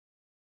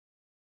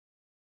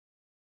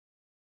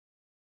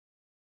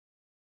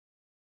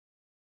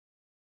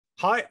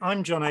Hi,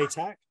 I'm John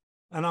Atack,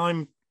 and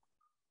I'm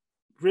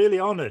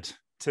really honoured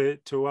to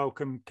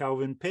welcome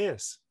Kelvin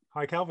Pierce.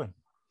 Hi, Kelvin.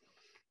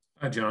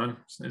 Hi, John.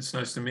 It's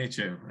nice to meet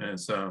you.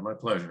 It's my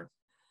pleasure.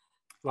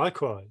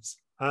 Likewise.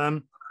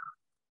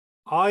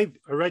 I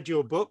read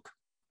your book,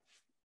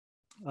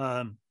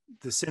 The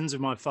Sins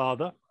of My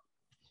Father,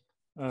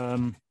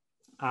 and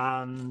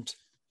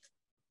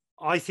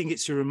I think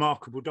it's a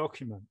remarkable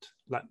document.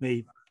 Let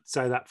me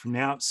say that from the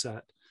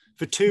outset,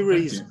 for two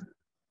reasons.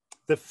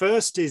 The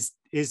first is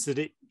that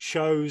it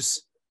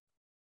shows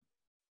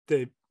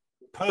the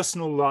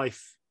personal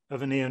life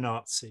of a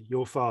neo-Nazi,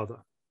 your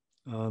father,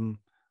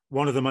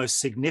 one of the most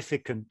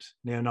significant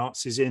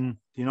neo-Nazis in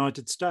the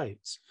United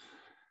States.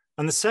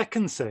 And the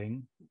second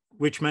thing,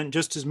 which meant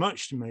just as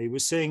much to me,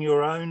 was seeing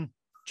your own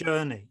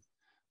journey,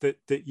 that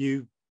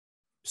you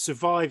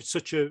survived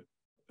such a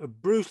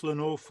brutal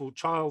and awful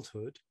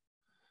childhood.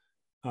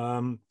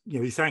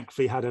 You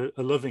thankfully had a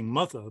loving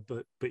mother,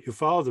 but your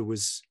father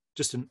was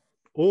just an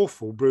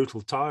awful, brutal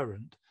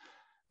tyrant,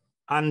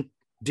 and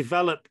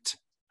developed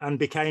and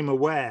became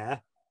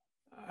aware,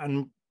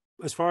 and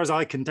as far as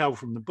I can tell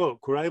from the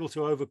book, were able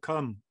to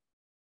overcome,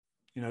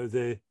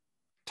 the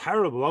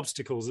terrible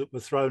obstacles that were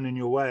thrown in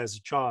your way as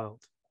a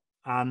child,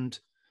 and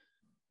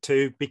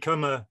to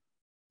become a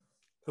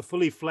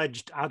fully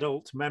fledged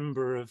adult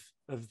member of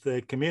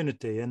the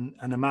community and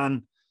a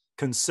man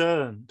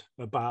concerned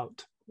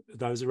about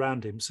those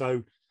around him.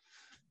 So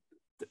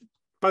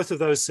both of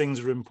those things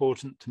are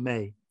important to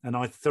me, and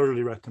I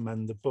thoroughly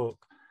recommend the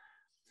book.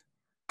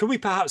 Could we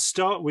perhaps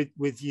start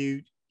with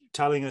you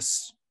telling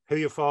us who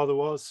your father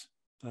was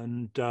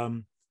and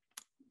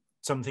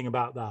something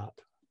about that?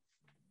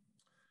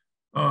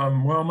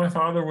 Well, my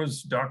father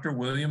was Dr.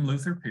 William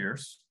Luther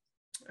Pierce.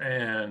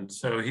 And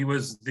so he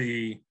was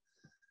the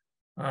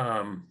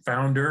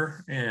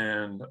founder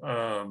and,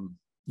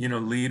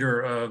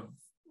 leader of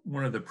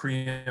one of the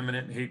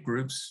preeminent hate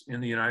groups in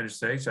the United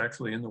States,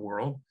 actually in the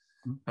world,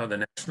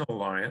 the National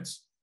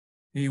Alliance.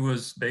 He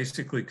was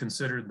basically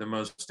considered the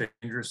most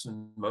dangerous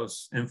and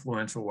most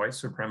influential white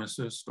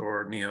supremacist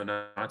or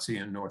neo-Nazi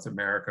in North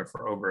America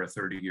for over a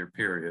 30-year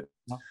period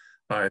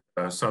by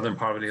the Southern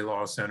Poverty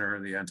Law Center,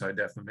 the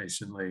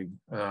Anti-Defamation League.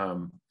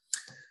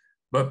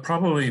 But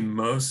probably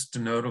most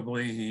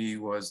notably, he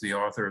was the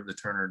author of the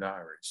Turner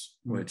Diaries,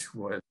 which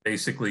was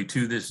basically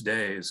to this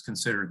day is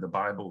considered the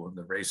Bible of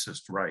the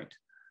racist right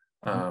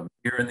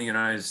here in the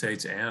United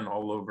States and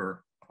all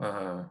over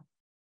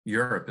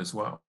Europe as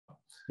well.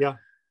 Yeah.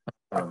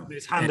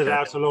 It's handed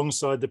out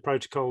alongside the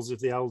Protocols of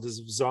the Elders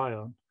of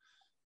Zion.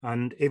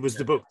 And it was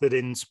the book that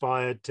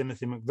inspired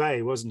Timothy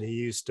McVeigh, wasn't he? He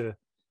used to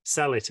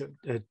sell it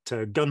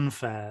at gun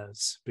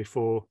fairs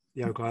before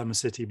the Oklahoma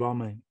City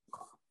bombing.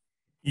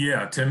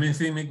 Yeah,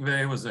 Timothy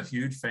McVeigh was a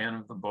huge fan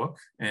of the book.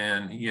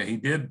 And he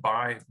did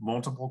buy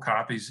multiple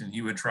copies, and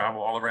he would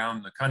travel all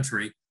around the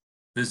country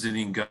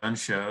visiting gun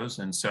shows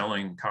and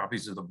selling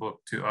copies of the book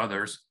to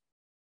others.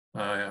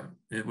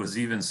 It was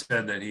even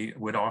said that he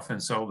would often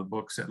sell the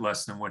books at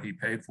less than what he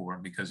paid for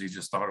them because he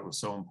just thought it was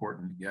so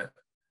important to get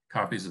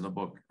copies of the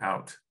book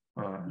out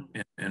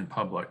in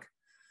public.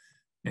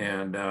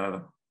 And,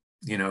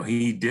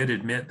 he did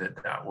admit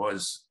that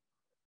was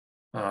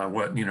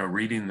what,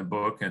 reading the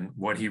book and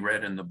what he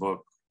read in the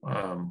book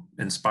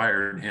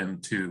inspired him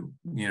to,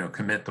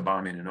 commit the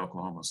bombing in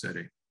Oklahoma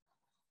City.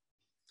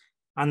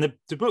 And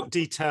the book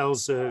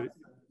details a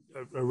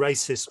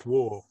racist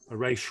war, a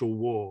racial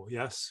war,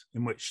 yes,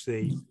 in which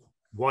the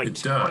white...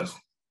 It does.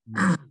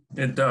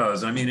 It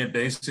does. I mean, it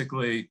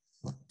basically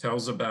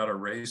tells about a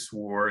race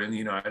war in the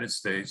United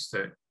States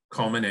that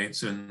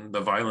culminates in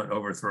the violent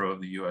overthrow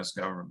of the U.S.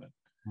 government.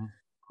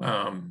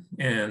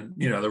 And,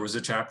 there was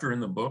a chapter in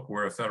the book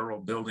where a federal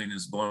building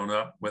is blown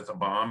up with a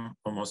bomb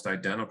almost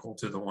identical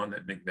to the one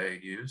that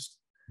McVeigh used.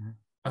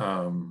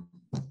 And,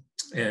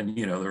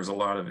 there's a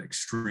lot of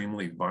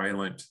extremely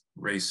violent,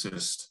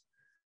 racist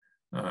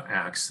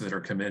acts that are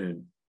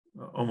committed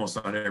almost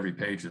on every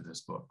page of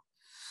this book.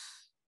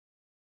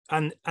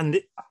 And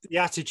the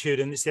attitude,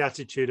 and it's the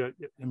attitude,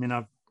 I mean,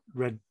 I've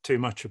read too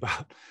much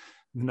about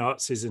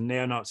Nazis and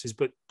neo-Nazis,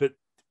 but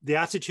the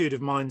attitude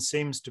of mine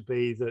seems to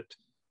be that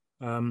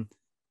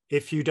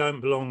if you don't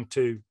belong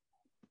to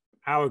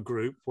our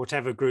group,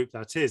 whatever group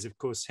that is, of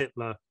course,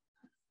 Hitler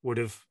would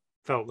have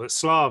felt that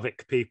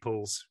Slavic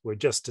peoples were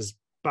just as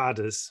bad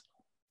as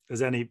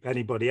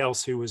anybody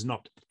else who was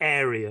not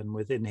Aryan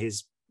within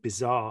his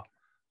bizarre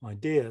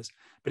ideas.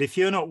 But if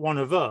you're not one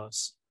of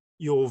us,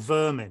 you're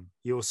vermin,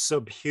 you're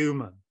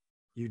subhuman,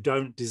 you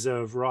don't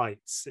deserve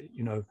rights.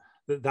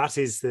 That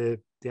is the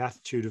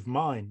attitude of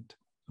mind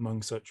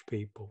among such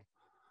people.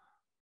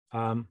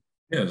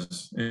 It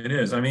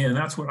is. I mean, and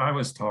that's what I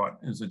was taught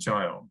as a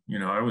child.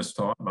 I was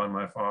taught by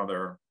my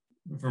father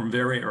from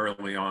very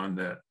early on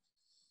that,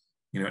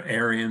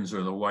 Aryans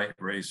or the white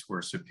race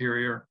were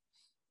superior,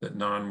 that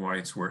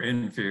non-whites were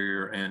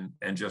inferior, and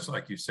just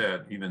like you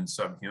said, even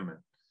subhuman.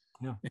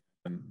 Yeah.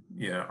 And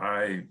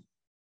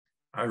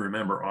I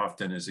remember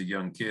often as a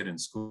young kid in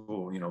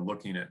school,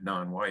 looking at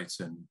non-whites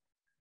and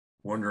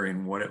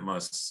wondering what it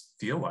must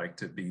feel like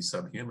to be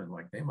subhuman,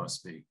 like they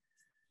must be.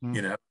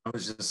 You know, I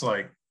was just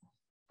like,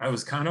 I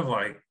was kind of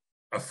like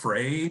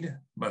afraid,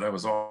 but I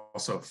was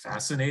also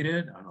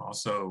fascinated, and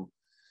also,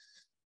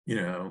 you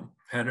know,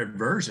 had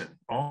aversion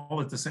all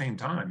at the same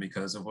time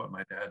because of what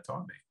my dad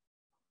taught me.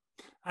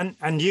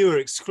 And you were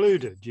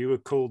excluded. You were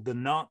called the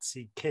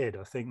Nazi kid.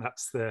 I think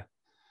that's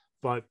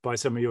by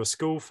some of your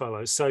school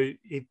fellows. So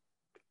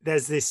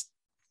there's this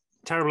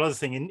terrible other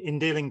thing in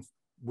dealing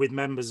with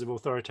members of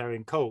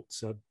authoritarian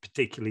cults. I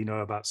particularly know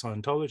about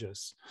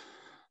Scientologists,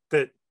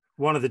 that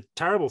one of the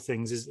terrible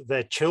things is that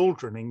their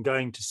children in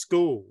going to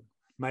school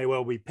may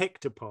well be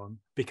picked upon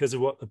because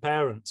of what the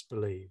parents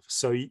believe.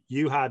 So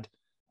you had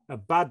a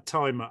bad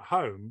time at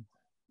home,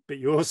 but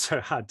you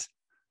also had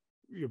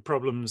your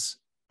problems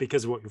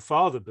because of what your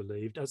father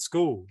believed at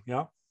school.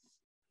 Yeah,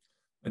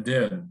 I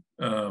did.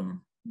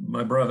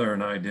 My brother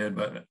and I did,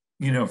 but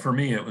you know, for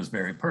me, it was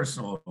very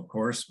personal, of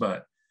course.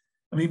 But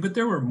I mean, but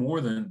there were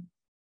more than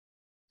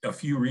a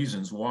few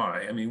reasons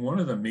why. I mean, one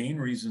of the main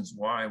reasons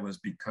why was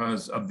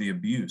because of the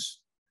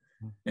abuse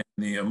and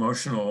the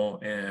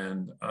emotional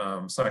and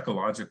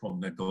psychological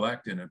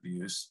neglect and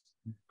abuse.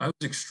 I was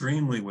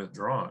extremely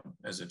withdrawn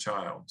as a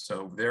child,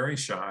 so very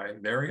shy,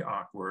 very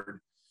awkward,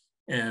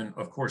 and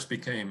of course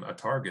became a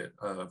target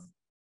of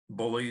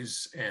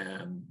bullies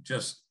and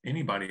just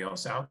anybody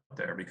else out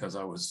there because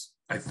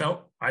I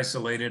felt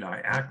isolated.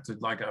 I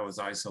acted like I was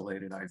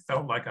isolated. I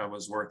felt like I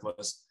was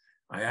worthless.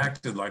 I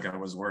acted like I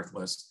was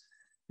worthless.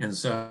 And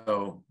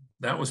so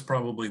that was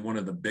probably one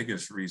of the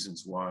biggest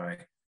reasons why,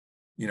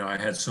 you know, I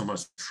had so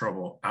much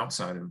trouble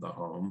outside of the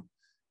home.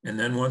 And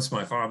then once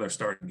my father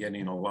started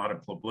getting a lot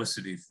of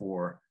publicity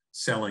for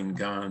selling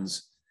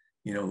guns,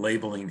 you know,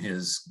 labeling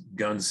his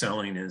gun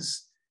selling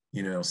as,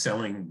 you know,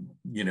 selling,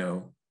 you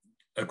know,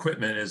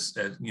 equipment as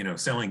you know,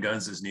 selling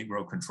guns as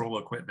Negro control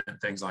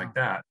equipment, things like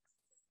that.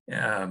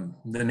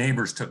 The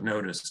neighbors took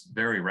notice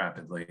very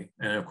rapidly.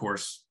 And of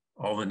course,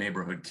 all the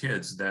neighborhood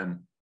kids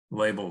then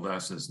labeled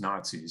us as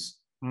Nazis,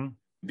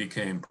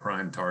 became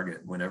prime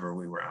target whenever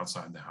we were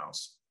outside the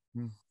house.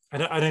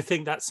 And I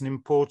think that's an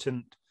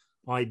important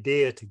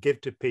idea to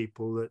give to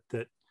people,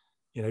 that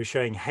you know,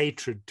 showing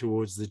hatred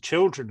towards the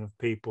children of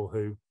people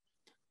who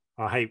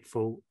are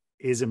hateful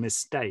is a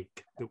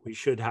mistake, that we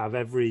should have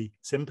every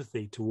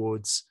sympathy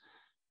towards,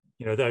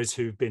 you know, those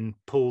who've been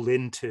pulled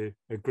into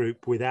a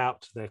group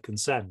without their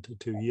consent, or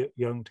too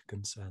young to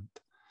consent.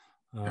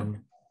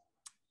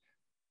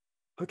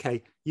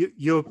 Okay,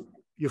 your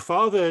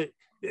father,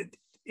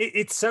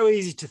 it's so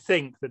easy to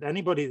think that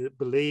anybody that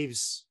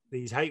believes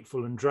these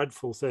hateful and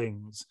dreadful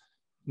things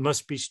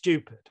must be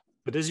stupid.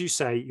 But as you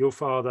say, your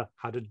father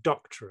had a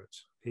doctorate.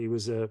 He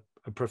was a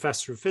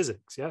professor of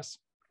physics, yes?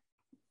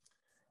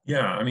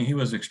 Yeah, I mean, he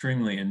was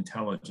extremely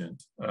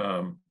intelligent.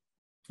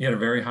 He had a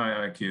very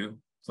high IQ.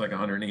 It's like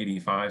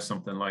 185,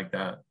 something like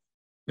that.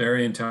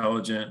 Very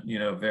intelligent, you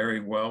know, very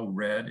well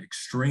read,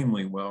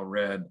 extremely well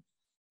read.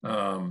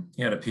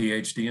 He had a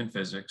PhD in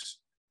physics.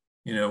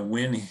 You know,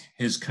 when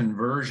his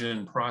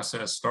conversion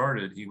process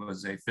started, he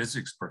was a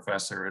physics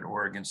professor at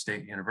Oregon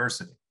State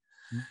University.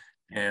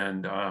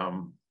 And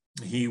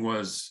he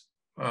was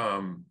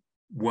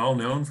well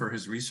known for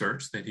his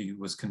research that he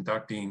was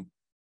conducting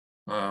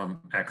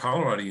at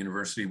Colorado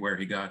University, where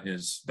he got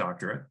his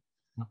doctorate,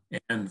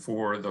 and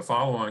for the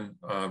following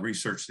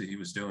research that he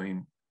was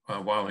doing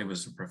while he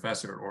was a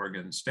professor at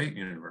Oregon State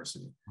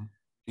University.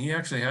 He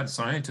actually had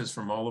scientists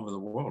from all over the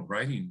world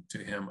writing to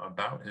him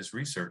about his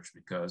research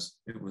because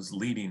it was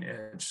leading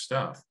edge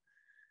stuff.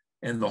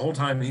 And the whole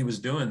time he was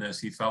doing this,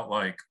 he felt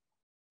like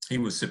he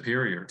was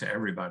superior to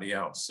everybody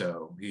else.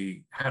 So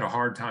he had a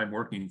hard time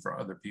working for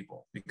other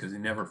people because he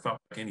never felt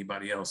like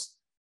anybody else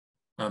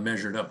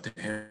measured up to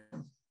him.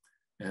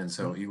 And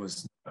so he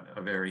was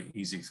a very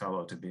easy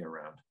fellow to be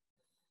around.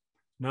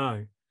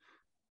 No.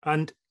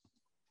 And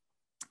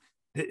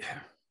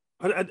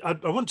I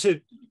want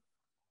to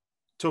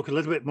talk a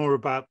little bit more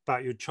about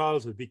your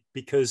childhood,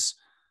 because,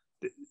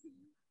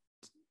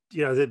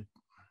 you know,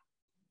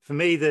 for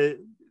me, the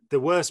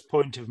worst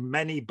point of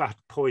many bad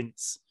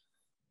points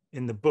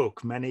in the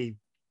book, many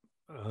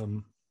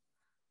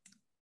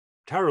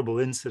terrible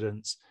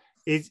incidents,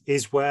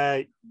 is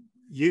where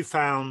you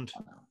found,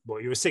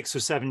 you were 6 or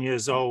 7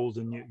 years old,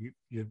 and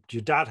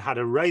your dad had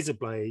a razor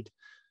blade,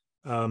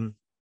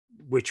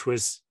 which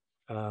was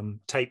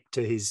taped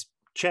to his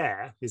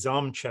chair, his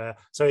armchair,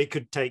 so he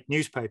could take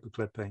newspaper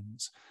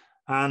clippings.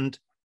 And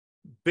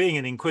being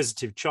an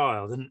inquisitive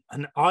child,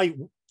 and I,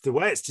 the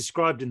way it's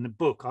described in the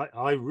book,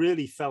 I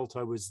really felt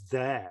I was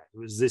there. It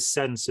was this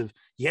sense of,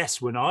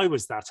 yes, when I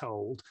was that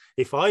old,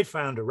 if I'd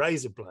found a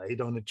razor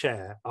blade on a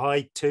chair,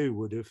 I too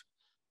would have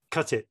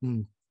cut it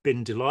and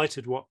been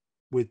delighted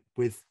with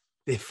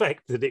the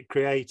effect that it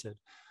created.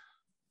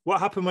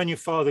 What happened when your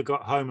father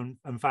got home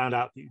and found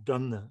out that you'd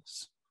done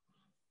this?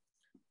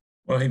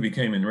 Well, he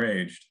became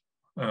enraged.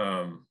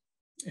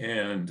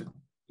 And,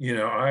 you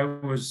know, I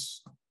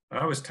was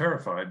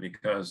terrified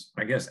because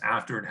I guess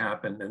after it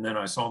happened, and then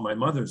I saw my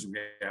mother's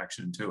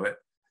reaction to it,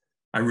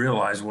 I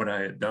realized what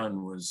I had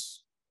done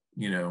was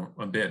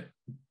a bit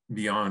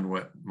beyond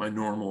what my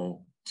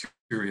normal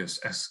curious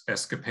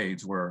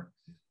escapades were.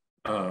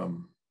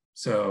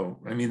 So,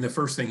 I mean, the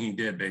first thing he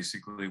did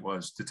basically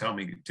was to tell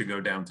me to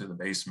go down to the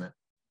basement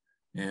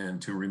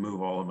and to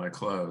remove all of my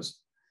clothes.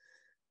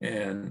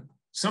 And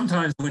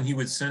sometimes when he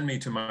would send me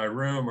to my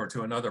room or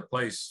to another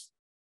place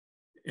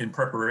in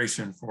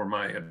preparation for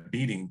my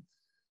beating,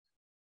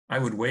 I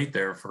would wait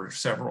there for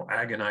several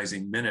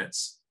agonizing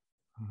minutes,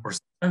 or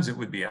sometimes it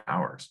would be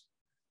hours.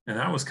 And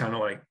that was kind of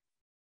like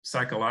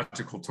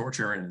psychological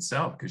torture in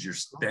itself, because you're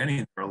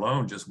standing there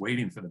alone just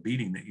waiting for the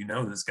beating that you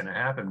know that's going to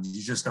happen.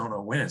 You just don't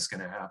know when it's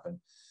going to happen.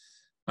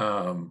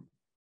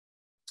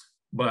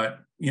 But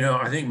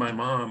I think my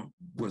mom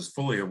was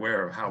fully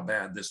aware of how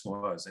bad this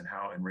was and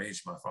how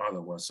enraged my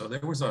father was. So there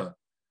was a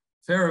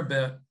fair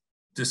bit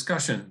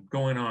discussion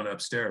going on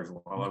upstairs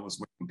while I was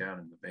waiting down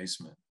in the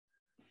basement.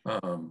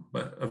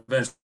 But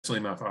eventually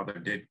my father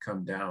did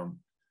come down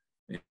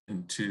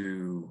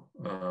into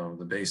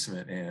the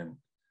basement and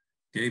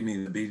gave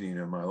me the beating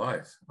of my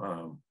life.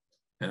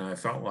 And I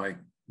felt like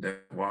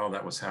that while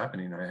that was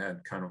happening, I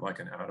had kind of like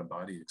an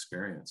out-of-body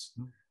experience.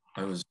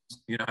 I was,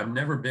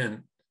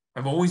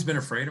 I've always been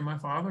afraid of my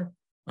father,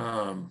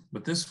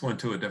 but this went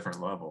to a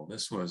different level.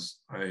 This was,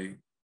 I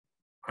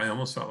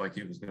almost felt like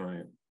he was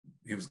going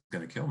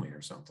to kill me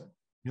or something.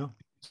 Yeah.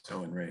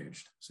 So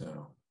enraged.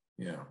 So,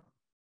 yeah.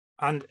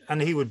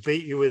 And he would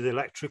beat you with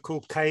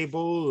electrical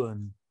cable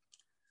and.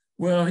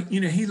 Well,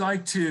 he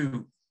liked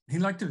to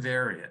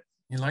vary it.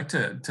 He liked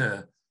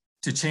to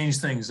change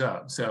things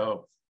up.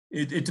 So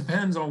it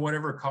depends on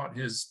whatever caught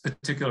his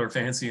particular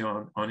fancy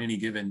on any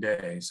given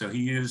day. So he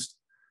used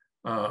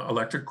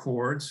electric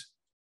cords.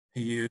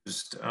 He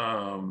used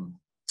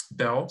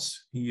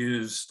belts. He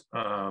used,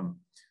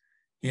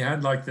 he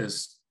had like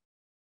this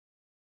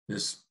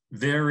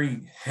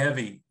very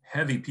heavy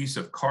piece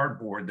of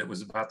cardboard that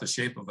was about the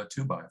shape of a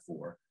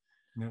 2x4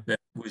 that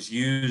was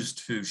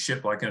used to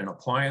ship like an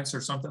appliance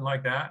or something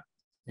like that.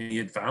 And he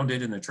had found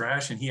it in the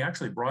trash, and he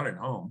actually brought it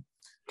home,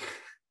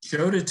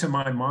 showed it to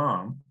my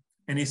mom,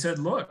 and he said,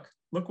 look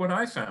what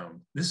I found.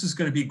 This is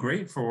going to be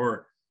great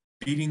for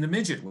beating the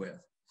midget with.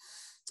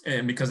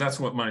 And because that's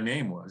what my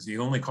name was. He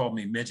only called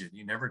me midget.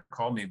 He never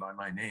called me by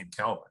my name,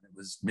 Kelvin. It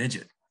was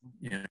midget,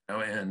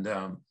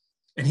 and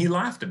he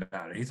laughed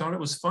about it. He thought it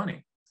was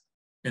funny.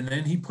 And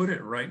then he put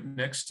it right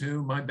next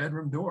to my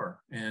bedroom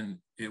door, and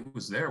it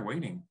was there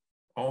waiting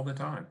all the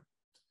time.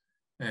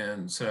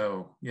 And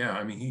so, yeah,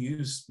 I mean, he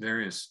used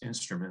various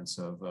instruments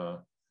of,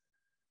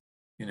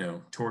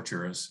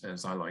 torture,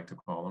 as I like to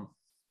call them.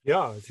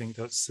 Yeah, I think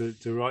that's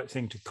the right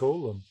thing to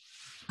call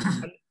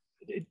them.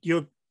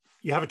 You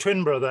have a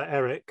twin brother,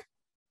 Eric.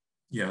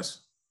 Yes.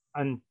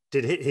 And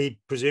did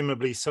he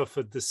presumably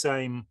suffered the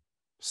same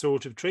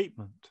sort of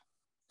treatment?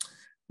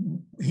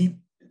 He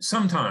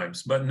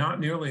sometimes, but not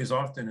nearly as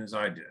often as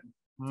I did.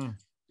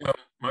 Well,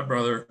 my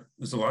brother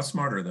is a lot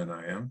smarter than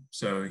I am,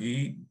 so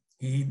he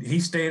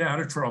stayed out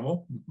of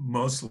trouble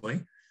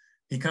mostly.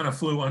 He kind of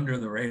flew under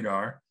the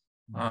radar.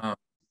 I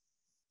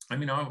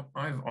mean,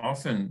 I've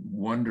often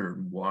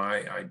wondered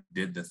why I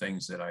did the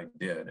things that I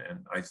did,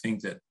 and I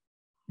think that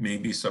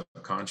maybe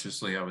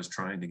subconsciously I was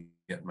trying to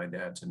get my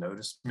dad to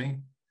notice me.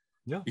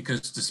 Yeah.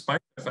 Because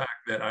despite the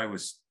fact that I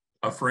was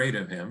afraid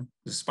of him,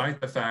 despite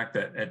the fact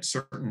that at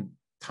certain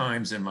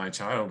times in my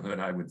childhood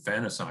I would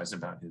fantasize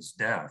about his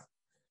death,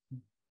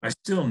 I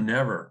still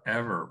never,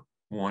 ever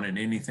wanted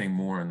anything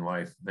more in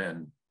life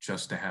than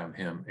just to have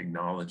him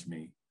acknowledge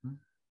me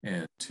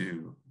and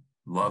to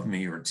love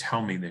me or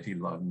tell me that he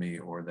loved me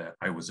or that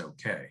I was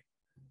okay.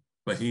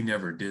 But he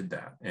never did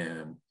that.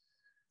 And,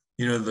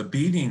 the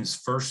beatings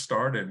first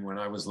started when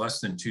I was less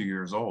than 2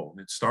 years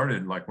old. It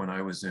started like when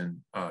I was in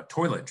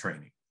toilet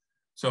training.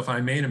 So if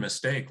I made a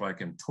mistake,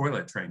 like in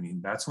toilet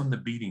training, that's when the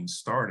beatings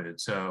started.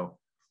 So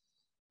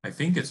I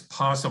think it's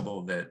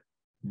possible that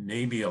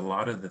maybe a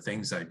lot of the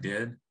things I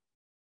did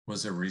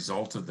was a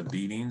result of the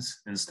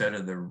beatings instead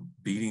of the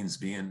beatings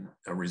being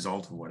a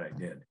result of what I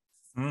did.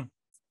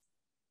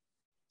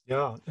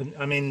 Yeah, and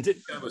I mean,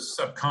 I was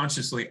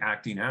subconsciously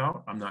acting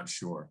out. I'm not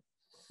sure.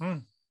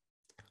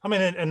 I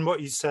mean, and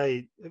what you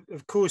say,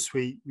 of course,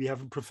 we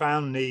have a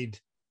profound need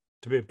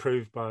to be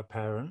approved by our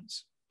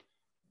parents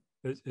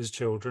as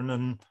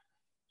children,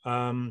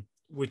 and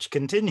which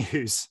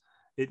continues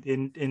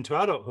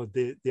into adulthood.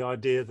 The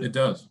idea that it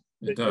does.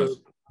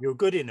 You're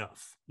good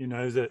enough,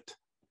 that.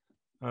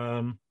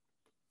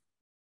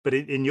 But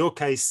in your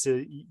case,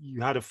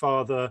 you had a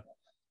father.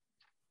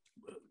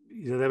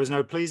 There was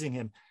no pleasing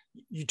him.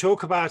 You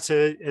talk about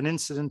an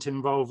incident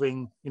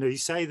involving. You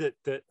say that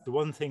the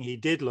one thing he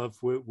did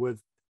love were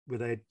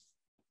they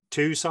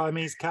 2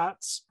 Siamese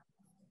cats,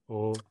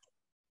 or?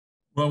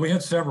 Well, we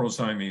had several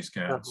Siamese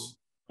cats.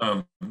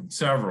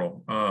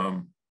 Several.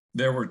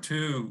 There were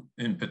 2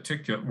 in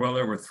particular. Well,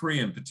 there were 3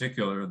 in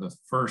particular. The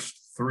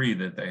first 3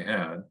 that they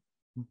had.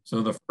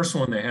 So the first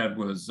one they had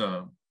was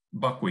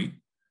Buckwheat.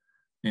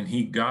 And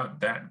he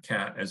got that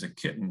cat as a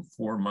kitten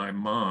for my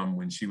mom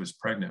when she was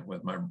pregnant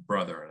with my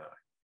brother and I.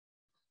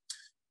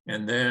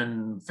 And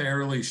then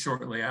fairly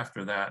shortly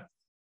after that,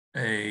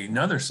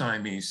 another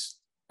Siamese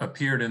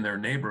appeared in their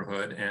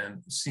neighborhood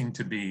and seemed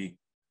to be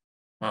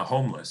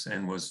homeless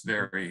and was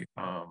very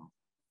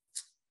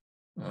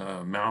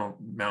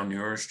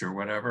malnourished or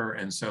whatever.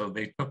 And so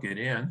they took it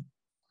in,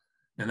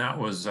 and that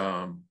was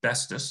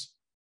Bestus,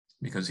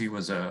 because he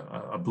was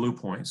a blue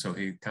point, so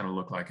he kind of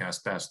looked like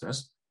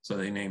asbestos. So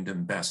they named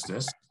him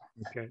Bestus.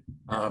 Okay.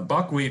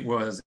 Buckwheat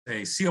was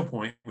a seal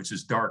point, which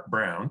is dark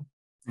brown,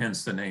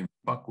 hence the name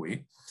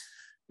buckwheat.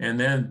 And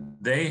then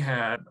they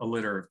had a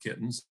litter of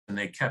kittens, and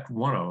they kept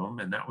one of them,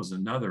 and that was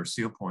another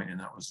seal point, and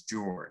that was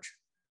George.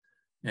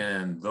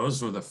 And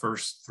those were the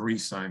first 3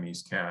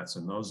 Siamese cats,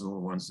 and those are the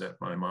ones that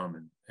my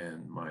mom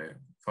and my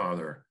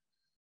father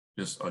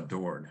just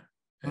adored.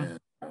 And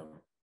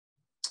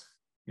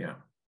yeah,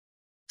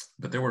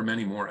 but there were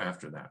many more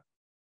after that.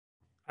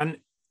 And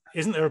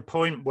isn't there a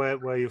point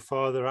where your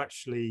father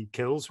actually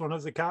kills one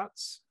of the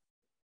cats?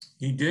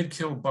 He did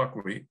kill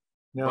Buckwheat.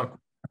 Yeah. Buckwheat,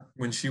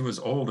 when she was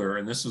older,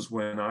 and this is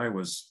when I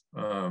was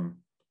a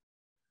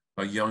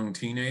young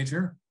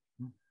teenager,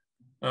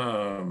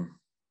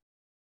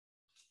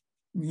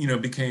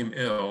 became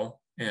ill,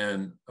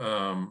 and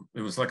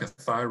it was like a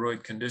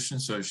thyroid condition,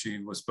 so she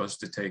was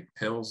supposed to take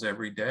pills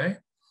every day.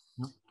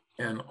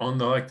 And on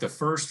the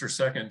first or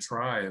second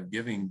try of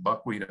giving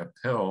Buckwheat a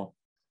pill,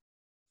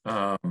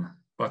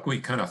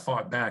 Buckwheat kind of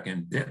fought back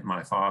and bit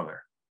my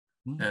father.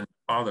 And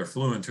father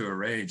flew into a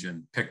rage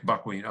and picked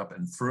Buckwheat up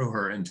and threw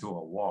her into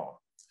a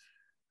wall,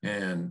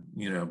 and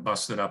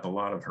busted up a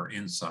lot of her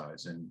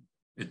insides. And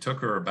it took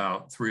her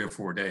about 3 or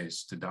 4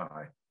 days to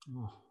die.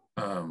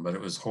 But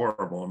it was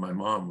horrible, and my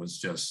mom was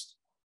just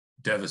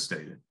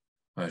devastated.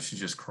 She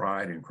just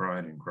cried and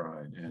cried and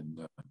cried.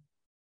 And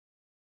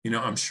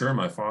I'm sure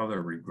my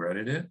father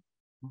regretted it.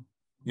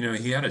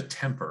 He had a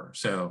temper,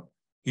 so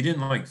he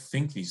didn't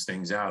think these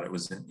things out. It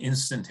was an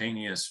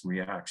instantaneous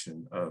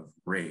reaction of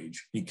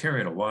rage. He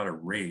carried a lot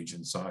of rage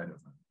inside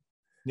of him.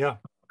 Yeah.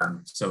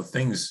 So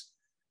things,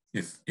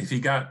 if he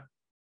got,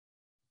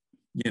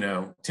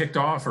 ticked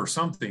off or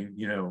something,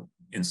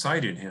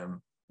 incited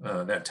him,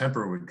 that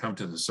temper would come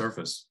to the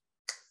surface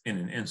in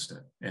an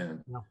instant.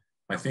 And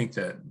I think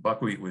that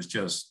Buckwheat was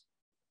just,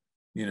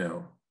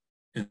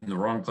 in the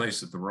wrong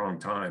place at the wrong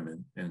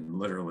time. And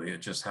literally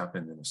it just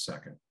happened in a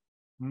second.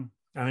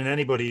 I mean,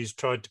 anybody who's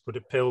tried to put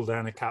a pill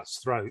down a cat's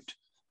throat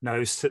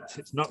knows that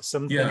it's not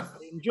something to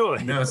enjoy.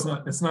 No,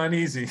 it's not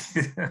easy.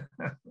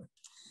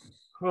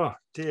 Oh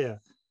dear.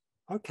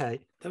 Okay.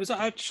 There was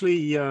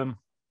actually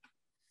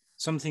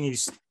something you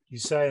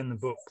say in the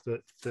book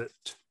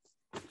that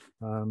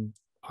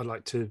I'd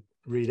like to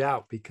read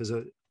out, because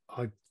I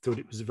thought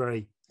it was a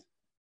very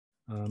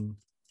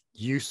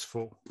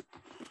useful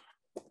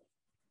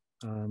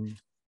and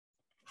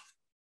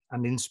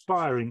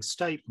inspiring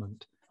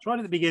statement. It's right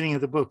at the beginning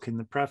of the book, in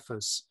the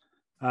preface.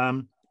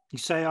 You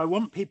say, "I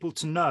want people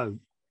to know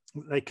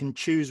that they can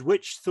choose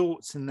which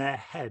thoughts in their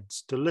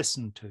heads to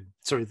listen to,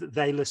 that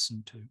they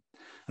listen to,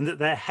 and that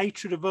their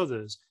hatred of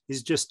others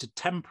is just a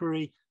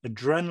temporary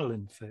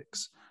adrenaline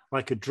fix,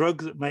 like a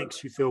drug that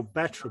makes you feel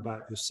better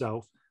about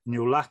yourself and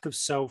your lack of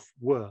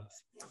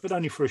self-worth, but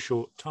only for a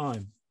short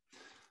time."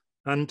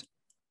 And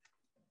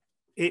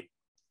it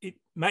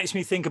makes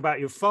me think about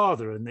your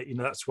father, and that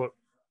that's what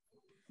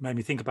made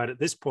me think about at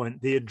this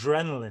point, the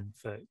adrenaline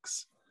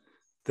fix,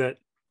 that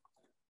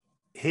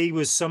he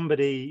was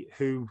somebody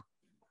who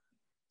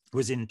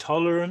was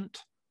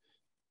intolerant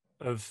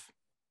of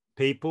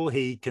people.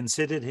 He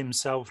considered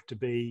himself to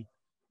be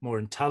more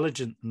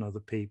intelligent than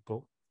other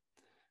people,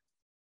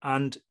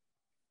 and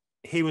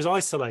he was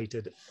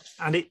isolated.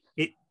 And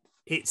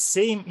it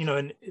seemed,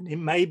 and it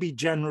may be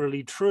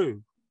generally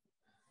true,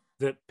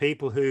 that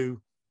people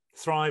who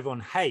thrive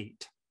on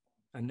hate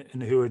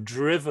and who are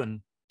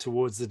driven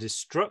towards the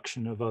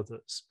destruction of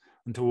others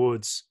and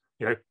towards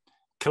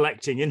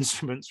collecting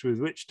instruments with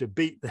which to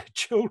beat their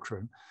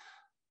children,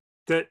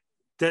 that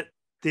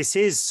this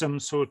is some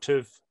sort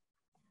of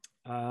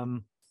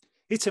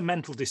it's a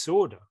mental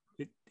disorder.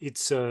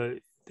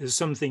 There's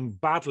something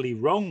badly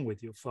wrong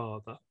with your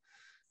father,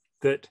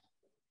 that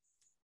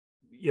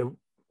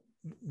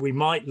we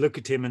might look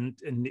at him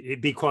and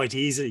it'd be quite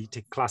easy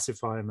to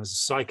classify him as a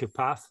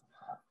psychopath,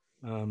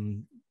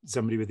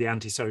 somebody with the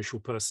antisocial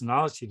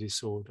personality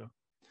disorder.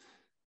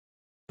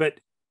 But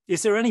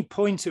is there any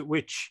point at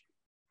which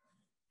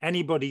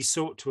anybody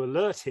sought to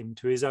alert him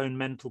to his own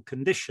mental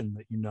condition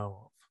that you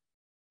know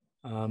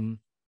of?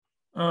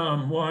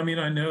 Well, I mean,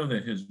 I know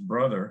that his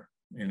brother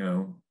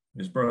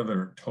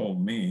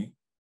told me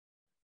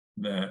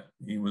that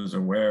he was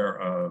aware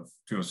of,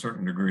 to a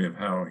certain degree, of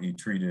how he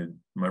treated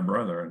my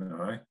brother and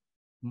I.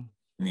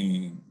 And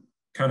he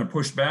kind of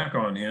pushed back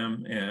on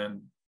him.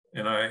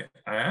 And I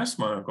asked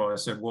my uncle, I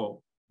said,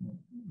 well,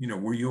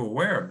 were you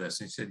aware of this?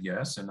 He said,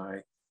 yes. And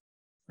I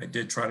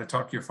did try to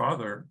talk your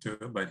father to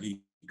it, but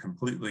he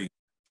completely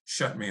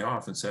shut me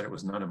off and said it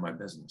was none of my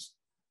business.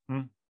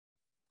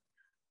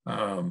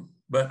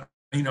 But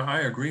I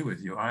agree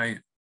with you. I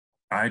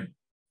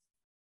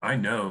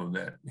know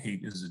that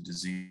hate is a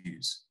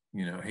disease.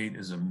 Hate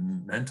is a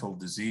mental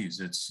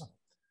disease.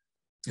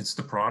 it's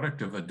the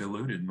product of a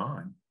deluded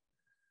mind.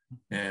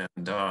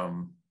 And I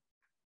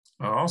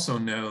also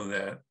know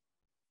that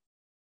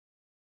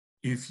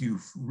if you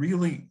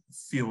really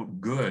feel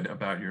good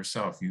about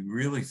yourself, you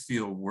really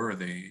feel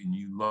worthy, and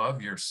you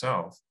love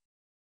yourself,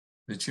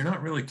 that you're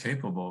not really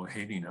capable of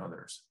hating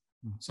others.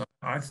 So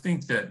I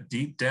think that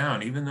deep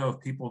down, even though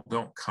people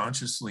don't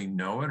consciously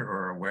know it or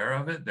are aware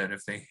of it, that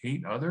if they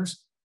hate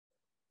others,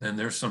 then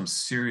there's some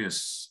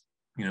serious,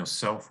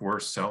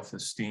 self-worth,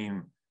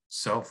 self-esteem,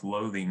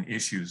 self-loathing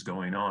issues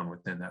going on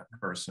within that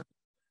person.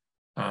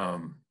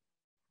 And,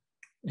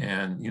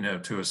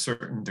 to a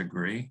certain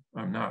degree,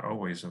 I'm not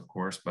always, of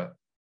course, but,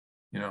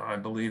 I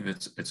believe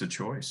it's a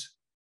choice.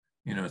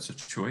 It's a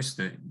choice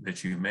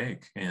that you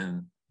make,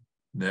 and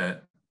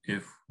that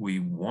if we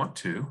want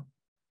to,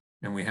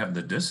 and we have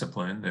the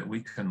discipline, that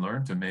we can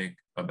learn to make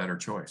a better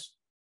choice.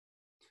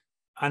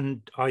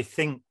 And I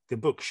think the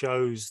book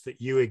shows that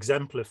you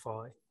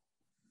exemplify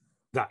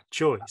that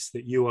choice,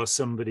 that you are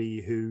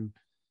somebody who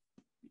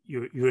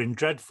you're in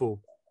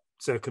dreadful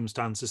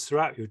circumstances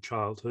throughout your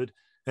childhood.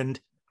 And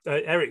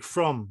Erich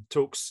Fromm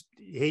talks,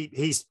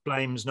 he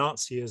blames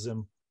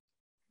Nazism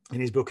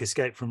in his book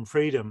Escape from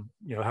Freedom,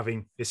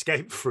 having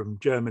escaped from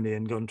Germany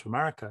and gone to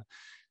America.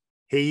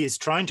 He is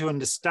trying to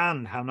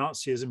understand how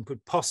Nazism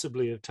could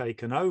possibly have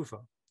taken over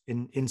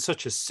in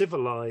such a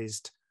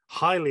civilized,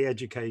 highly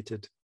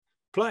educated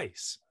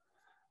place.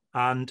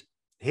 And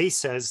he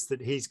says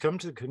that he's come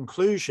to the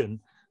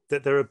conclusion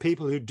that there are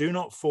people who do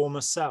not form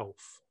a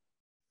self.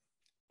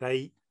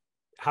 They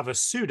have a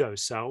pseudo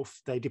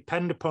self. They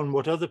depend upon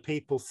what other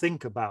people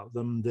think about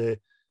them, the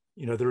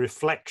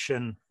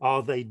reflection,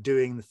 are they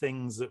doing the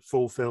things that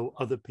fulfill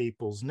other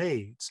people's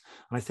needs?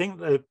 And I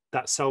think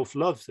that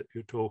self-love that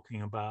you're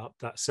talking about,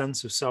 that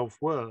sense of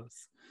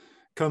self-worth,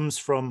 comes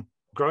from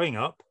growing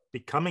up,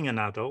 becoming an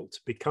adult,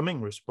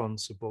 becoming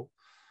responsible,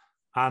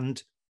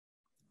 and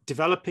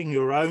developing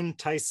your own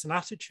tastes and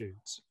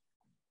attitudes.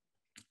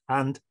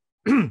 And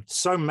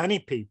so many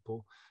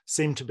people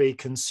seem to be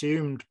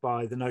consumed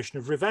by the notion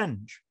of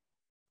revenge,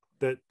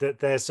 that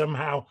they're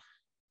somehow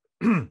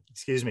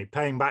excuse me,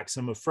 paying back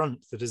some affront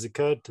that has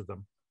occurred to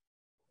them.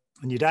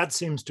 And your dad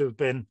seems to have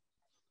been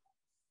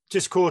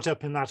just caught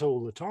up in that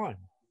all the time.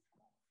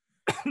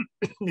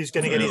 He's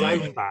going to get his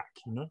own back,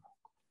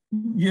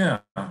 Yeah,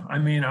 I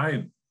mean,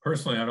 I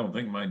don't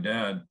think my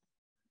dad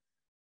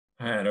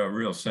had a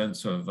real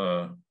sense of,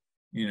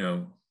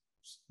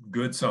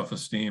 good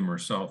self-esteem or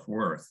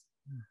self-worth.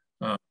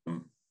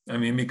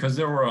 Because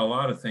there were a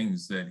lot of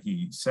things that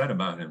he said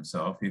about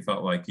himself. He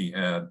felt like he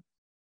had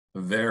a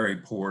very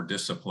poor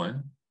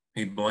discipline.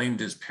 He blamed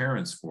his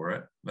parents for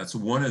it. That's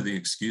one of the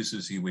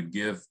excuses he would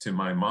give to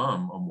my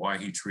mom on why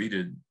he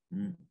treated,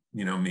 me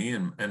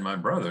and my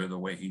brother the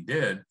way he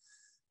did,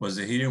 was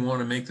that he didn't want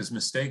to make the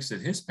mistakes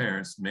that his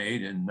parents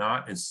made in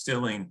not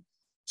instilling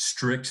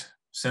strict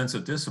sense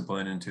of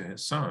discipline into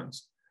his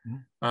sons.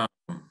 Mm-hmm.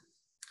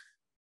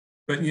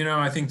 But,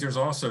 I think there's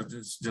also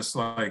just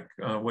like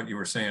what you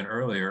were saying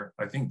earlier,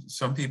 I think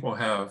some people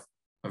have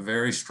a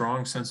very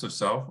strong sense of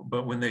self,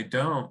 but when they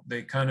don't,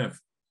 they kind of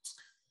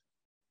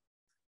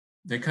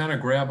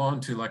grab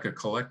onto like a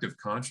collective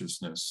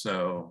consciousness.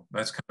 So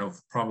that's kind of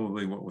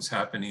probably what was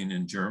happening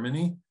in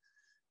Germany,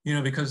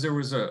 because there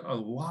was a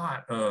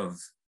lot of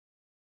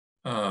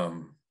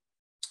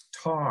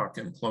talk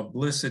and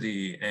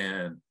publicity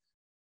and,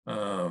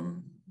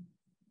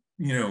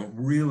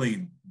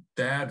 really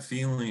bad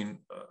feeling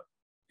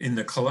in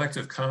the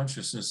collective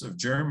consciousness of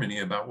Germany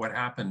about what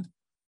happened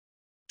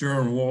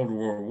during World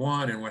War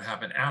I and what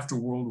happened after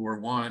World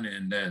War I.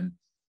 And then,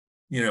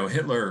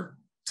 Hitler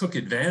took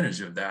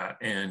advantage of that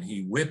and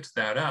he whipped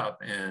that up.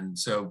 And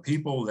so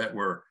people that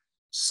were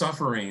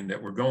suffering,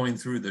 that were going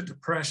through the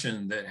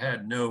depression, that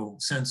had no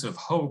sense of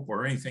hope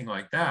or anything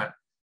like that,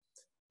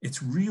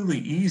 it's really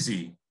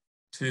easy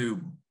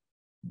to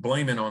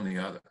blame it on the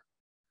other.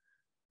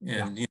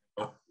 And,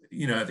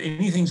 if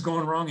anything's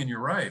going wrong in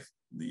your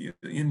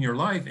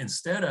life,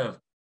 instead of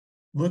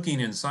looking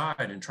inside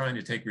and trying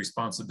to take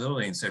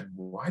responsibility and say,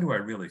 why do I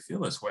really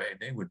feel this way?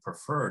 They would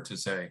prefer to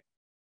say,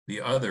 the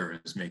other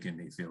is making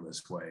me feel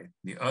this way.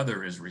 The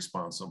other is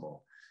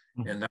responsible.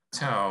 Mm-hmm. And that's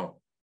how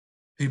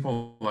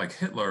people like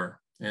Hitler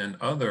and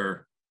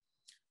other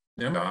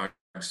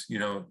demagogues,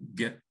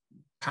 get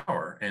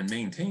power and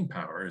maintain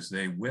power, as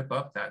they whip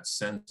up that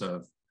sense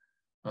of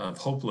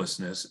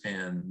hopelessness,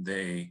 and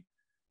they,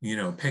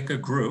 pick a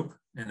group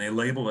and they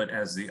label it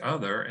as the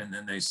other, and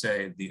then they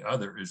say the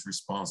other is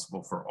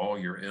responsible for all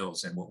your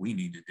ills, and what we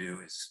need to do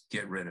is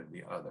get rid of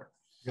the other.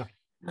 Yeah.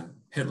 And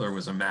Hitler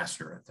was a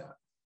master at that.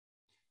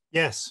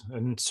 Yes,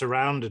 and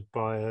surrounded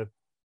by a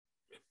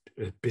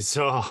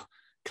bizarre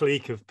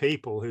clique of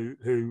people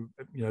who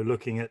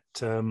looking at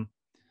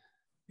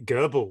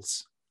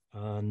Goebbels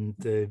and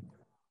the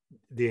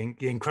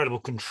incredible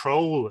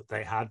control that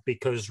they had,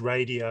 because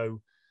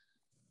radio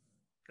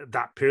at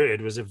that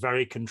period was a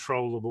very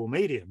controllable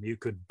medium. You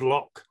could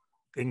block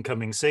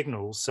incoming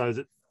signals so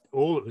that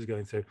all that was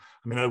going through.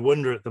 I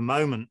wonder at the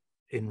moment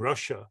in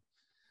Russia,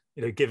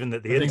 given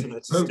that the I think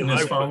internet is Putin still is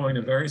open. following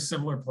a very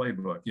similar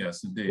playbook.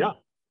 Yes, indeed. Yeah,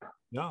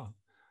 yeah.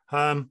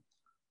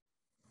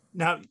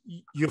 Now,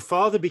 your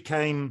father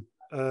became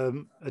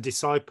a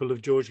disciple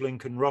of George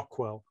Lincoln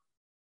Rockwell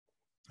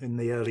in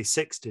the early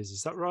 60s.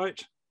 Is that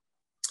right?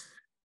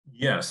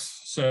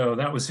 Yes. So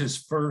that was his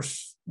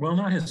first, well,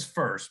 not his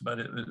first, but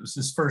it was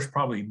his first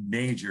probably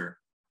major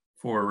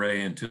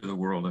foray into the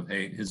world of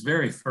hate. His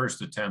very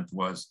first attempt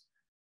was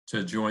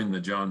to join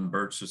the John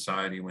Birch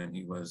Society when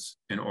he was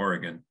in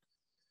Oregon.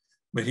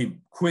 But he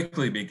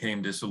quickly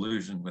became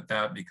disillusioned with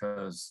that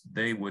because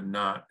they would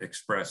not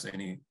express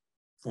any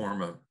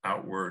form of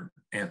outward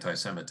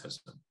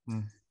anti-Semitism.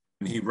 Mm.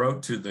 And he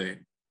wrote to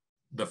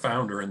the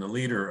founder and the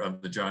leader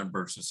of the John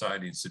Birch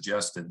Society and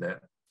suggested that,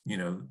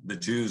 the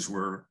Jews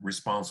were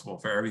responsible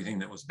for everything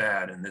that was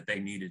bad and that they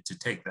needed to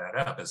take that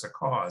up as a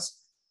cause.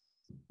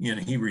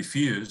 He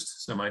refused,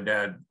 so my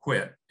dad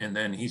quit. And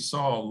then he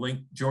saw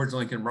George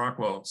Lincoln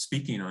Rockwell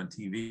speaking on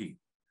TV.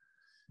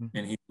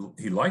 And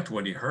he liked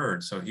what he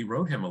heard, so he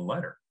wrote him a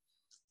letter.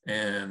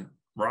 And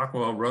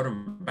Rockwell wrote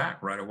him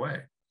back right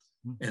away.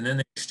 And then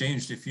they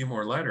exchanged a few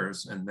more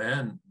letters. And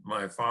then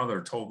my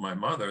father told my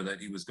mother that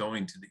he was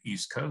going to the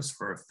East Coast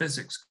for a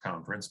physics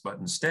conference, but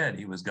instead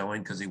he was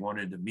going because he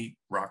wanted to meet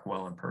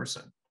Rockwell in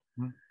person.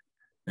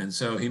 And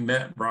so he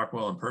met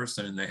Rockwell in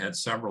person and they had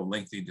several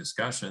lengthy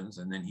discussions.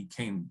 And then he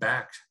came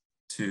back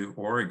to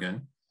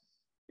Oregon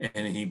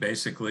and he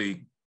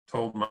basically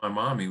told my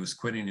mom he was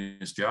quitting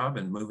his job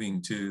and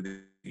moving to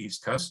the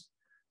East Coast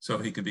so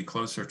he could be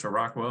closer to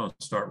Rockwell and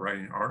start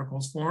writing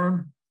articles for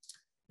him.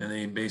 And then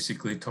he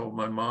basically told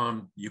my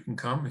mom, you can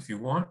come if you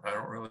want. I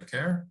don't really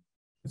care.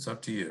 It's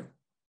up to you.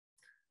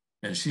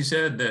 And she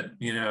said that,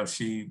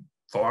 she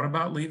thought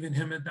about leaving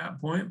him at that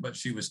point, but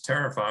she was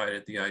terrified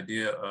at the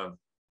idea of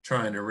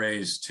trying to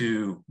raise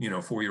two,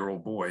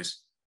 4-year-old boys,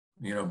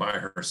 by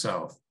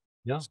herself.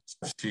 Yeah.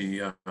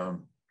 So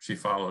she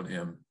followed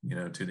him,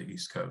 to the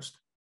East Coast.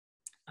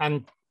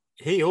 And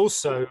he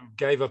also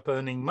gave up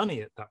earning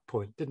money at that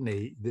point, didn't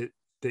he?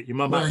 That your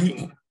mum.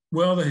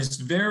 Well, his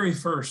very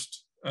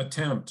first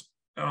attempt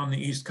on the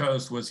East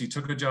Coast was he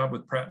took a job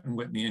with Pratt and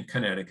Whitney in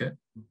Connecticut,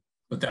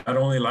 but that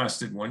only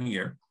lasted 1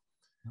 year.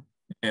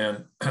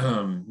 And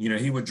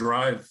he would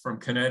drive from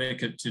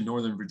Connecticut to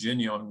Northern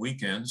Virginia on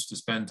weekends to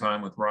spend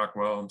time with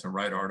Rockwell and to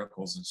write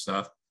articles and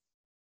stuff.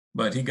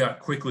 But he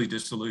got quickly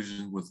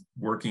disillusioned with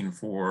working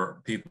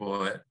for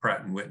people at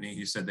Pratt and Whitney.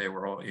 He said they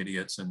were all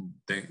idiots and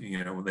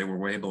they were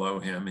way below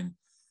him. And,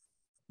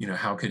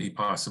 how could he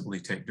possibly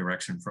take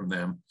direction from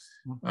them?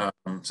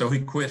 So he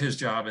quit his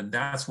job and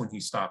that's when he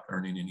stopped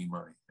earning any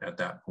money at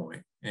that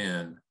point.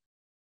 And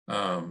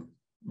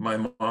my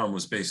mom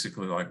was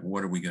basically like,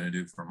 what are we going to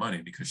do for money?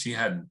 Because she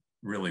hadn't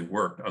really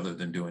worked other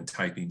than doing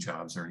typing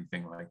jobs or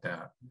anything like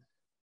that.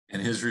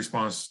 And his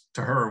response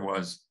to her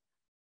was,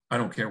 I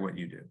don't care what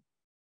you do.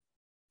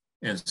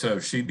 And so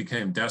she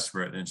became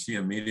desperate and she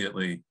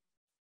immediately,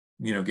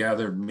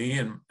 gathered me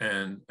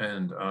and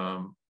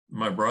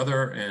my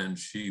brother, and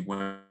she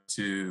went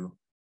to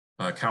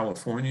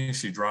California.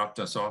 She dropped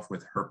us off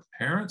with her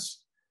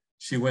parents.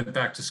 She went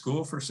back to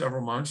school for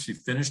several months. She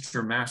finished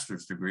her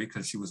master's degree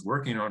because she was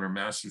working on her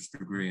master's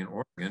degree in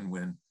Oregon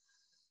when,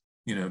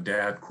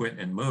 Dad quit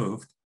and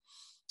moved.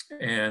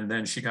 And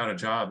then she got a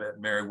job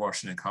at Mary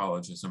Washington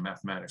College as a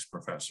mathematics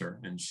professor.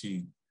 And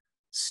she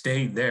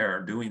stayed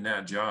there doing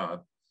that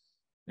job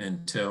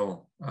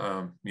until,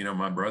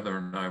 my brother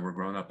and I were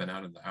grown up and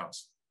out of the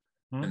house.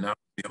 And that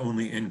was the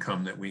only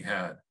income that we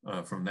had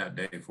from that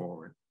day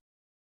forward.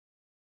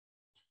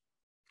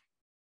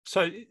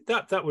 So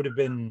that would have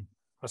been,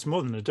 that's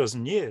more than a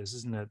dozen years,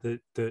 isn't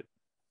it? That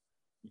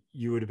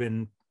you would have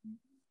been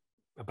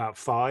about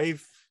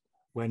 5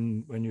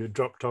 when you were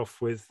dropped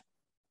off with.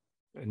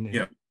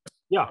 Yeah,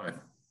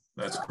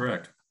 that's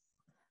correct.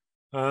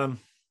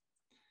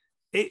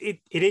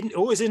 It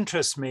always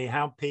interests me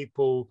how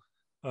people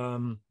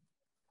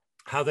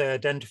how they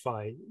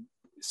identify.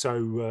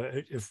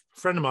 So a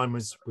friend of mine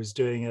was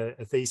doing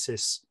a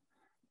thesis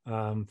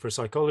for a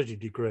psychology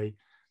degree,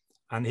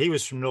 and he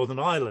was from Northern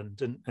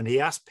Ireland, and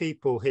he asked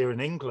people here in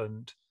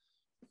England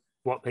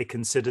what they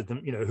considered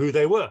them, who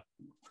they were,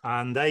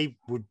 and they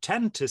would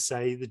tend to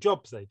say the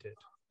jobs they did,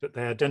 that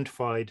they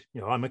identified,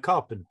 I'm a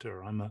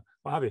carpenter, I'm a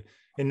what have you.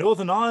 In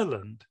Northern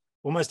Ireland,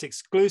 almost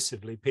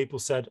exclusively, people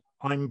said,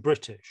 I'm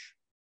British.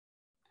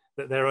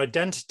 That their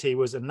identity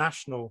was a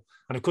national,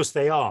 and of course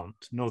they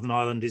aren't. Northern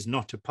Ireland is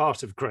not a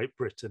part of Great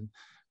Britain.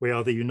 We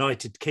are the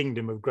United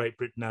Kingdom of Great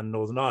Britain and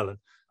Northern Ireland.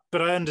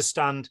 But I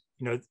understand,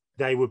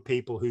 they were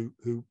people who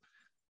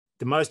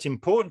the most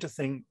important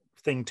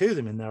thing to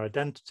them in their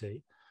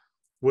identity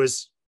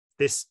was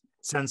this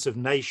sense of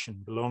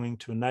nation, belonging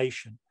to a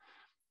nation.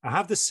 I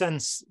have the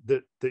sense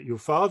that your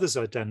father's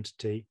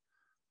identity,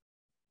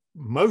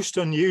 most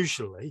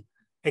unusually,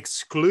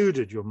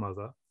 excluded your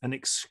mother and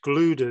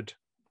excluded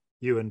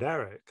you and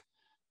Eric,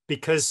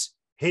 because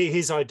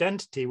his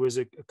identity was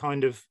a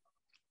kind of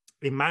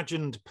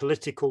imagined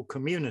political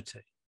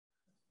community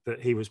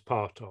that he was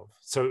part of.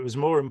 So it was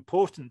more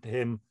important to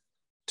him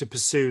to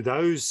pursue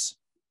those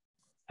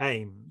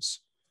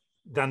aims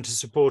than to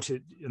support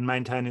it and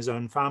maintain his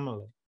own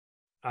family.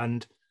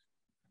 And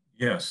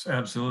yes,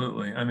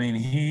 absolutely. I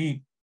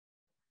mean,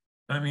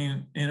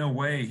 in a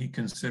way, he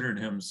considered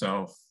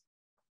himself,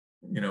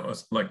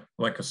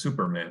 like a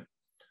Superman.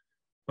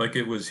 Like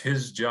it was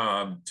his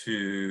job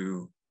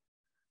to,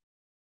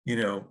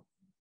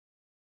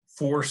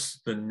 force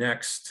the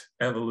next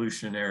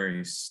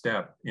evolutionary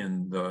step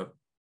in the,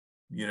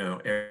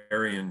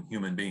 Aryan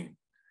human being,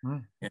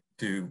 and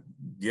to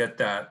get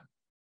that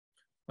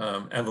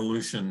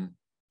evolution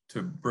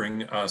to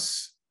bring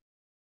us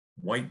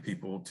white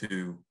people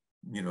to,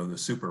 the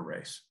super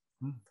race.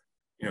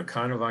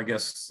 Kind of, I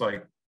guess,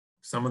 like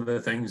some of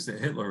the things that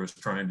Hitler was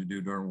trying to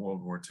do during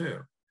World War II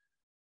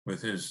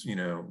with his,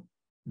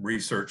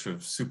 research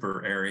of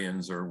super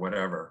Aryans or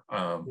whatever.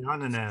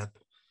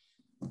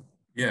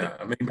 Yeah,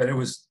 I mean, but it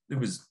was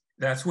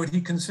that's what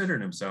he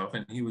considered himself,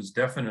 and he was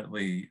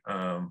definitely,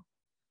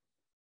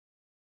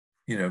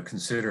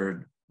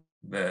 considered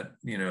that,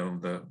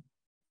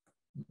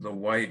 the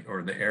white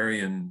or the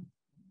Aryan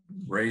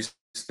race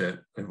that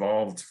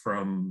evolved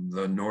from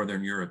the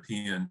Northern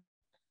European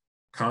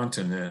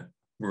continent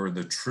were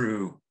the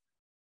true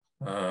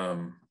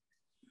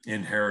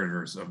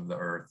inheritors of the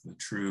earth, the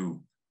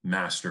true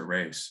master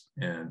race.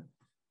 And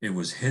it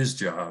was his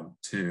job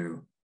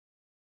to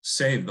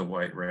save the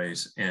white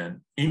race, and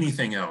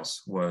anything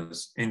else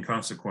was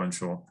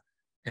inconsequential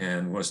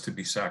and was to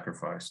be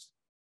sacrificed.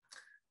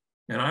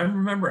 And I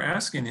remember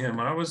asking him,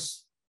 I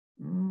was,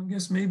 I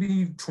guess,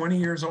 maybe 20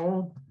 years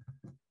old,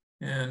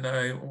 and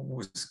I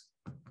was,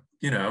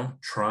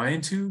 trying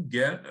to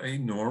get a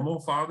normal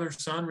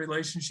father-son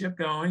relationship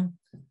going.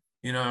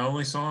 I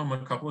only saw him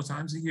a couple of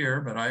times a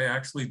year, but I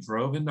actually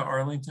drove into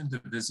Arlington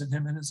to visit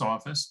him in his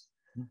office.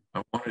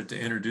 I wanted to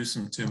introduce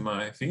him to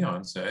my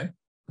fiance.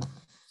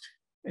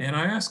 And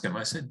I asked him,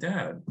 I said,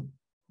 Dad,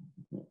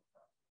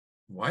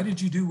 why did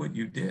you do what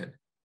you did?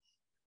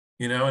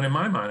 And in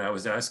my mind, I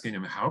was asking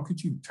him, how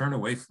could you turn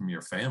away from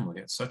your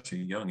family at such a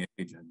young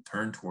age and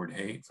turn toward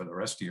hate for the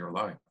rest of your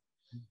life?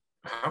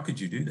 How could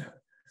you do that?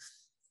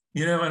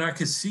 And I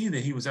could see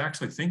that he was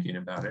actually thinking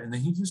about it. And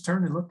then he just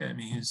turned and looked at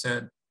me and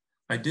said,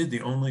 I did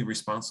the only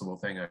responsible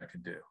thing I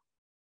could do.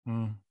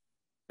 And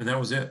that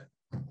was it.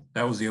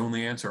 That was the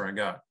only answer I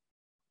got.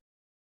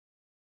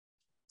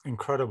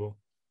 Incredible.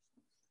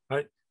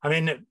 I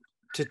mean,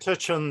 to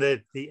touch on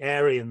the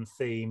Aryan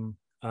theme,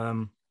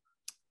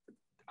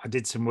 I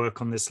did some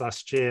work on this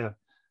last year,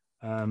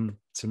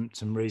 some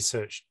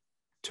research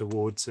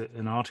towards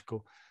an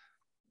article.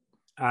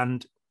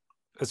 And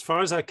as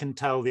far as I can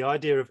tell, the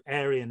idea of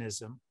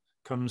Aryanism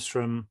comes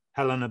from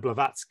Helena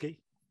Blavatsky,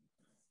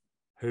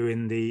 who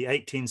in the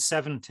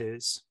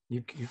 1870s,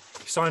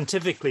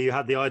 scientifically, you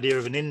had the idea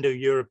of an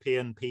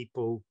Indo-European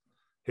people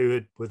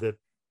who were the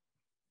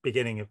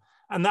beginning of,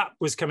 and that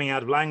was coming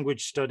out of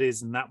language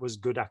studies, and that was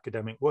good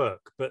academic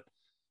work. But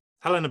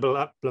Helena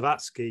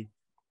Blavatsky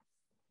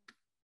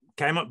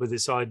came up with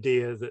this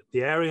idea that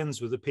the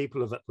Aryans were the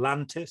people of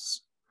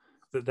Atlantis,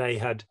 that they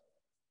had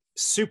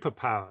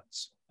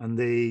superpowers. And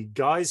the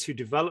guys who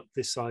developed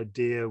this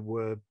idea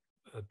were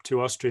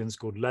two Austrians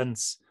called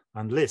Lenz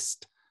and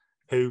Liszt,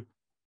 who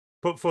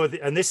put forward,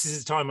 and this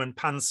is a time when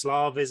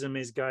Pan-Slavism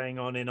is going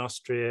on in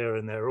Austria,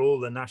 and there are all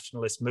the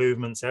nationalist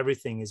movements,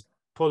 everything is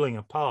pulling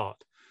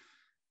apart.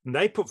 And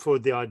they put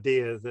forward the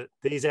idea that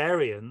these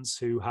Aryans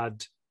who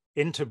had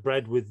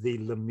interbred with the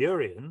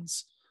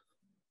Lemurians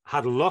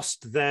had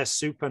lost their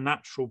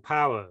supernatural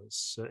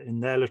powers. In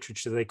their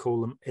literature, they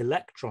call them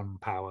electron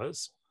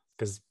powers,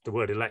 because the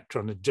word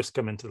electron had just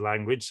come into the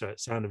language, so it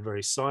sounded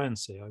very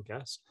sciencey, I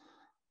guess.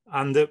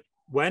 And that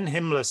when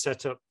Himmler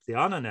set up the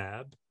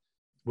Ahnenerbe,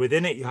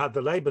 within it you had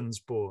the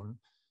Lebensborn.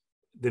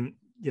 The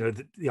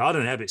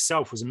Ahnenerbe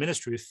itself was a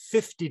ministry with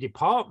 50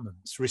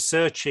 departments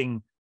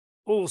researching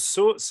all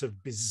sorts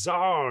of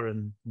bizarre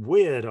and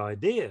weird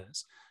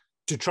ideas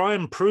to try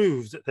and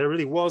prove that there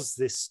really was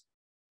this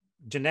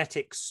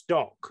genetic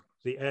stock,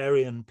 the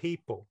Aryan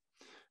people,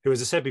 who,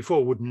 as I said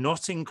before, would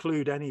not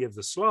include any of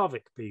the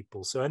Slavic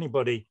people. So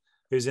anybody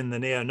who's in the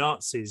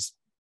neo-Nazis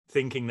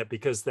thinking that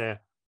because they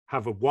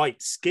have a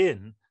white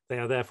skin, they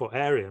are therefore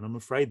Aryan, I'm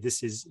afraid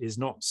this is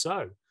not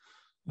so.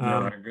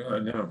 No,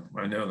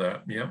 I know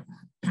that, yeah.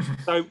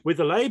 So with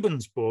the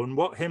Lebensborn,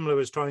 what Himmler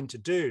was trying to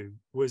do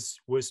was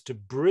to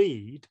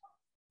breed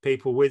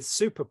people with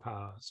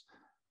superpowers.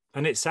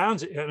 And it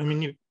sounds, I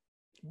mean,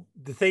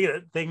 the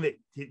thing that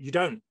you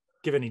don't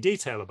give any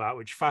detail about,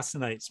 which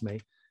fascinates me,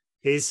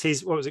 is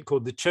his, what was it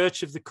called? The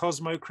Church of the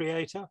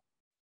Cosmo-Creator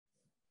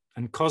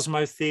and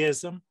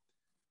Cosmotheism.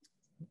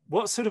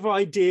 What sort of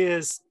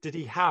ideas did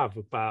he have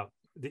about,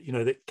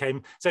 that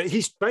came? So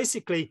he's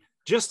basically,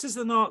 just as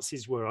the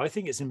Nazis were, I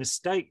think it's a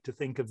mistake to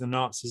think of the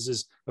Nazis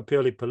as a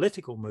purely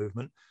political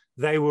movement.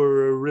 They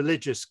were a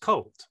religious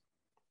cult.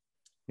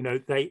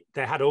 They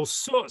had all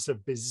sorts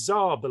of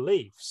bizarre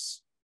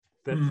beliefs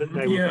that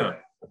they were.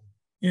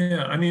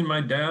 Yeah, I mean,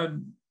 my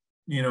dad,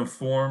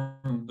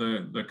 formed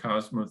the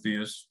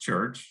Cosmotheist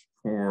Church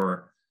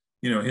for,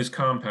 his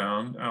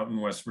compound out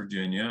in West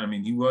Virginia. I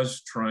mean, he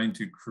was trying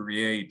to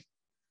create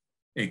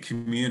a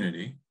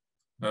community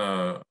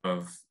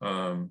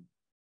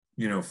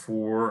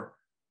for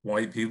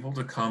white people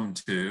to come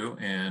to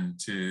and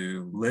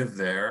to live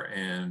there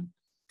and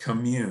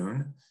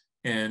commune.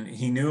 And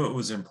he knew it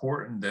was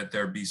important that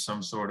there be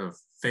some sort of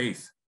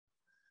faith,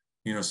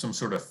 some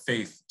sort of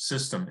faith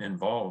system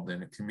involved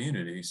in a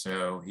community.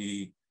 So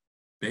he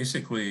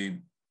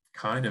basically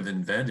kind of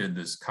invented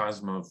this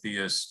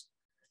cosmotheist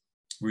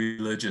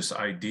religious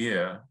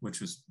idea,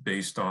 which was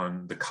based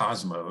on the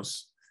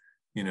cosmos,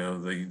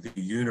 the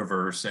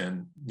universe,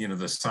 and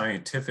the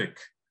scientific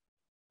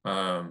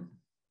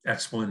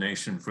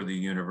explanation for the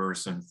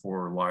universe and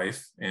for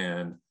life,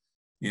 and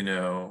and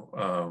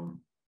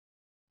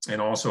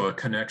also a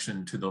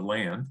connection to the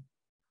land,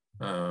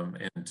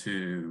 and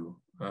to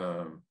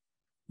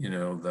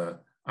the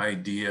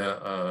idea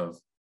of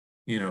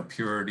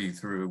purity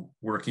through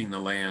working the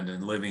land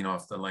and living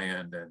off the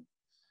land, and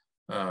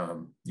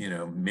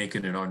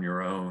making it on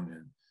your own,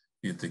 and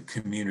if the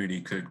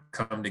community could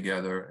come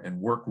together and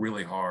work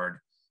really hard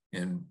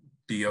and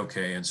be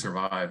okay and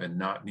survive and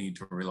not need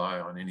to rely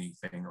on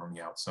anything on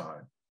the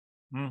outside.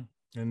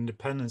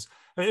 Independence.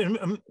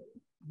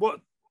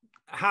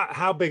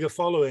 How big a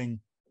following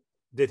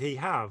did he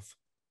have?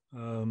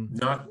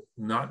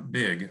 Not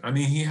big. I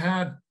mean, he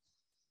had,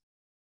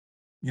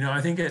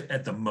 I think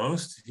at the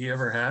most he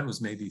ever had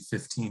was maybe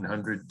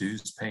 1,500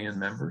 dues paying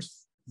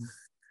members,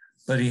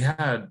 but he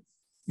had,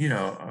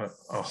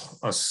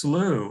 a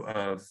slew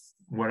of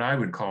what I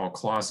would call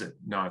closet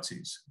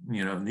Nazis.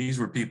 These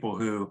were people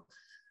who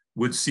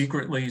would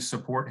secretly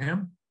support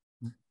him,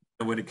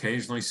 and would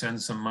occasionally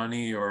send some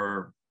money,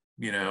 or,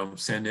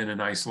 send in a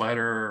nice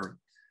letter, or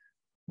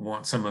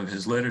want some of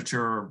his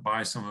literature, or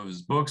buy some of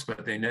his books,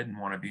 but they didn't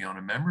want to be on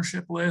a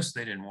membership list.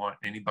 They didn't want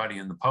anybody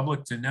in the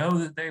public to know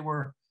that they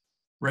were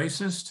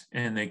racist,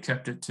 and they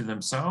kept it to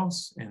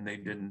themselves, and they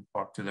didn't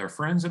talk to their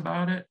friends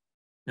about it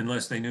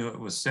unless they knew it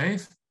was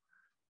safe.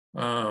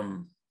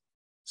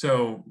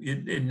 So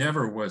it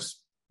never was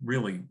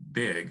really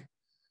big.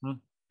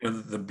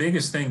 The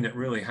biggest thing that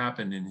really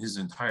happened in his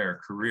entire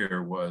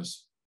career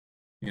was,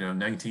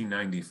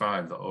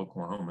 1995, the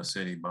Oklahoma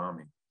City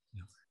bombing.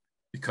 Yeah.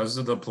 Because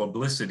of the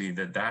publicity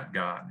that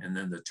got, and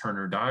then the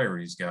Turner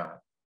Diaries got,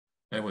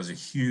 that was a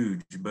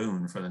huge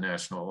boon for the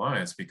National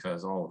Alliance,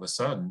 because all of a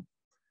sudden,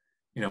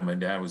 my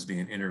dad was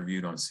being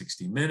interviewed on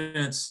 60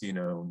 Minutes,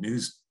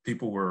 news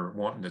people were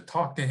wanting to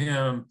talk to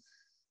him,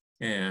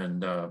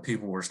 and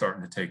people were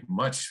starting to take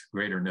much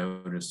greater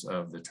notice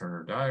of the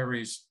Turner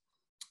Diaries.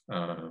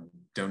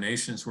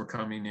 Donations were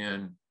coming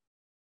in.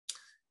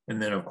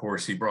 And then, of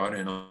course, he brought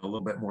in a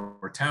little bit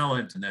more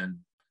talent, and then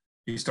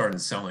he started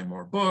selling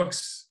more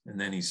books. And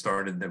then he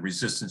started the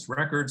Resistance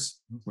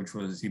Records, which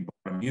was, he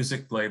bought a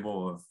music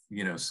label of,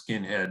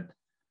 skinhead,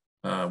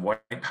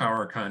 white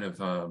power kind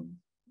of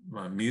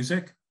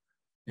music.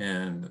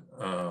 And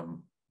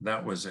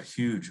that was a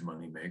huge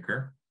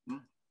moneymaker.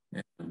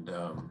 And,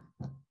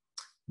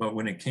 but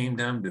when it came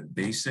down to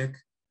basic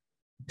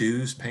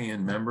dues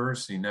paying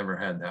members, he never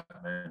had that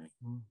many.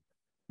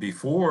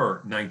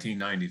 Before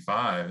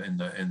 1995,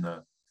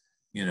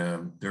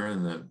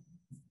 during the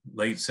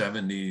late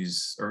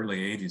 70s, early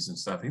 80s and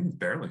stuff, he was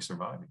barely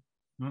surviving.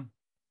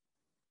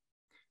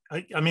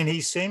 I mean,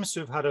 he seems to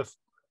have had a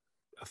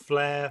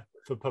flair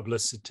for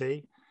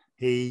publicity.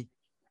 He,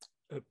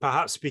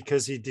 perhaps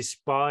because he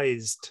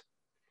despised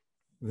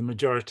the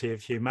majority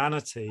of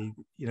humanity,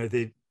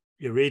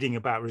 you're reading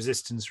about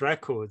Resistance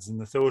Records, and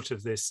the thought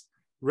of this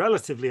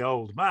relatively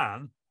old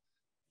man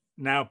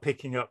now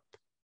picking up,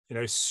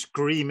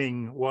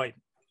 screaming white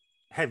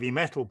heavy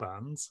metal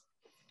bands,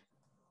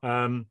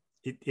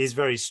 it is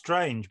very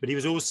strange. But he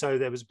was also,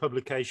 there was a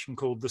publication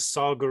called The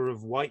Saga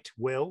of White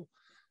Will.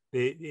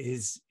 It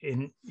is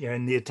in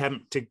the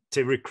attempt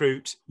to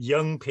recruit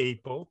young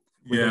people.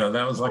 Yeah,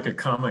 that was like a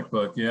comic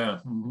book. Yeah.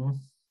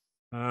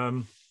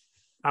 And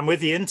with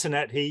the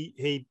internet,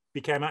 he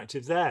became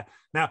active there.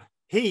 Now,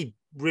 he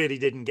really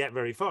didn't get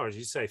very far. As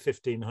you say,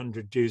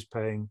 1,500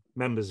 dues-paying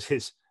members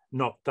is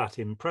not that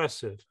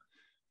impressive.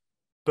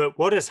 But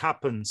what has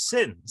happened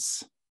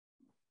since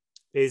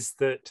is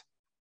that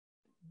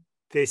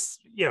this,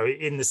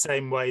 in the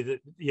same way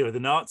that, the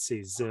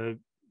Nazis,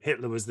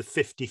 Hitler was the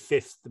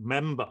 55th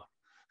member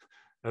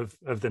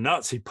of the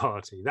Nazi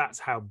Party. That's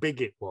how big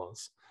it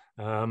was.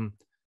 But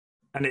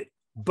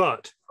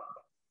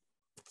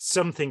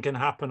something can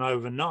happen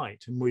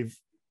overnight. And we've,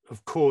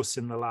 of course,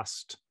 in the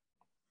last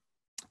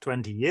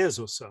 20 years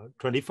or so,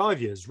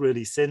 25 years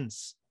really,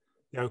 since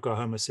the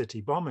Oklahoma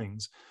City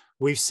bombings,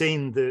 we've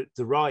seen the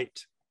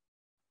right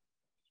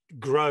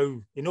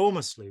grow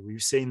enormously.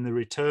 We've seen the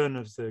return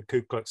of the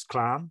Ku Klux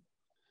Klan.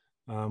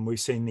 We've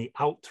seen the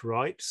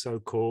alt-right,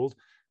 so-called,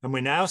 and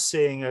we're now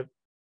seeing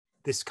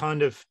this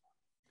kind of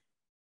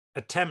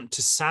attempt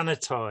to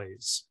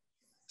sanitize.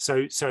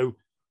 So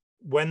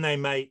when they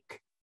make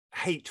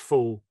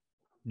hateful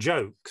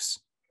jokes,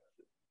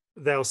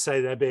 they'll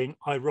say they're being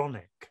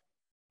ironic,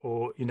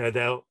 or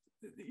they'll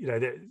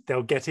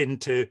get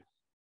into,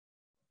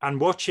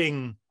 and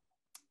watching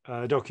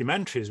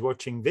documentaries,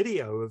 watching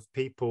video of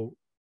people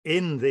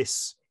in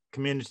this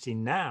community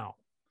now,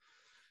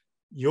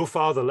 your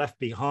father left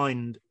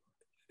behind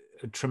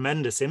a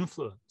tremendous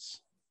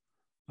influence.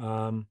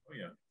 Oh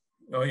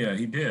yeah,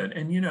 he did.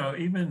 And, you know,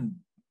 even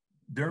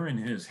during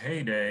his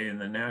heyday in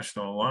the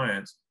National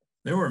Alliance,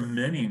 there were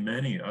many,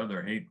 many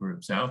other hate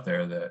groups out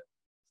there that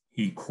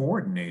he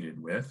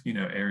coordinated with, you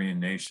know, Aryan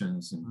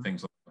nations and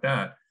things like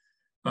that.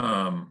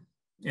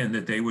 And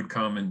that they would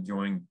come and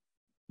join,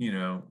 you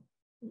know,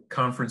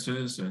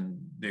 conferences, and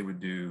they would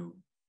do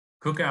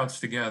cookouts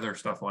together,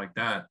 stuff like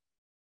that.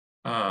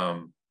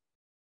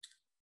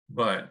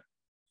 But,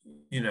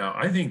 you know,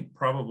 I think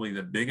probably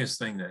the biggest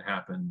thing that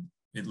happened,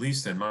 at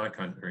least in my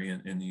country,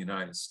 in the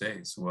United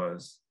States,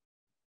 was,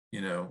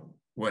 you know,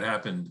 what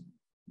happened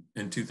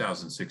in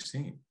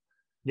 2016.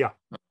 Yeah.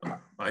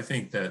 I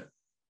think that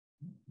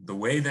the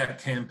way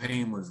that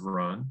campaign was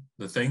run,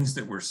 the things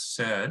that were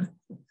said,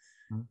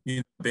 you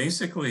know,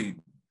 basically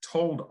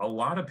told a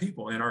lot of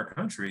people in our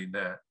country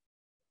that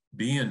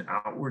being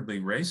outwardly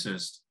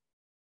racist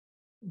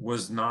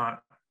was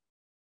not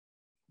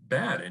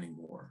bad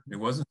anymore. It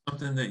wasn't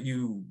something that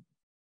you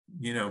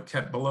know,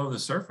 kept below the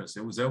surface.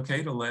 It was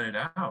okay to let it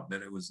out,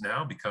 that it was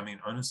now becoming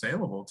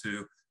unassailable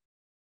to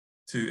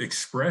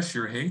express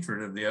your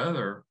hatred of the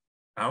other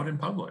out in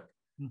public.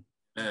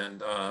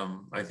 And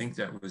I think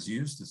that was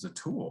used as a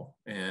tool,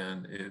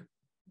 and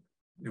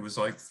it was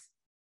like,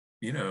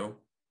 you know,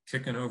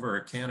 kicking over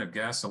a can of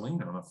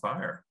gasoline on a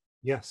fire.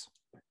 Yes.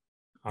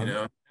 You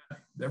know,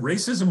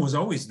 racism was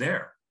always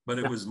there, but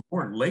it was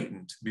more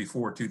latent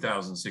before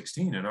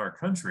 2016 in our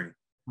country.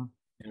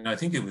 And I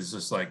think it was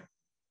just like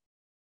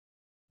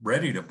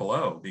ready to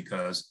blow,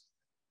 because,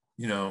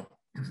 you know,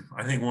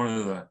 I think one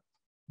of the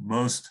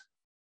most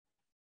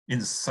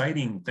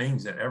inciting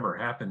things that ever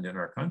happened in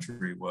our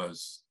country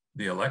was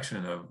the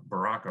election of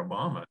Barack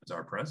Obama as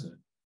our president.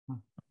 I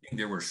think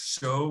there were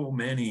so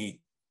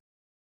many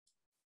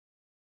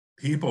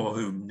people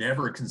who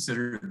never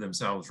considered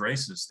themselves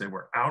racist. They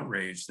were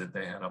outraged that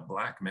they had a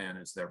Black man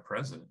as their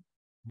president.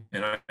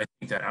 And I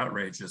think that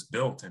outrage just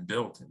built and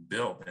built and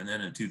built. And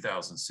then in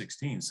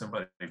 2016,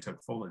 somebody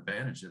took full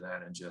advantage of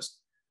that and just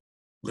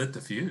lit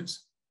the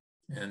fuse.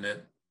 And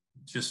it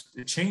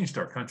changed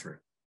our country.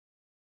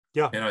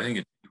 Yeah. And I think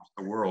it changed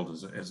the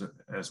world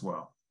as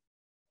well.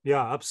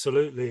 Yeah,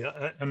 absolutely.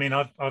 I mean,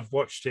 I've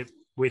watched it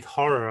with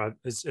horror.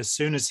 As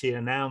soon as he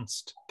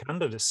announced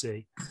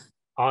candidacy,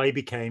 I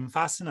became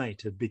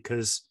fascinated,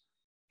 because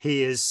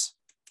he is,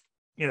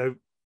 you know,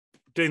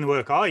 doing the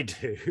work I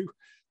do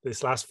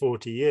this last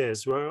 40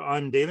 years, where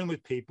I'm dealing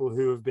with people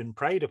who have been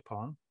preyed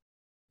upon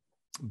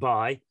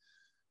by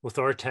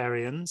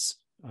authoritarians,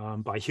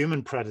 by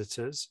human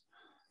predators,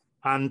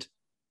 and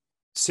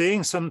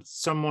seeing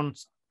someone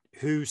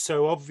who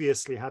so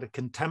obviously had a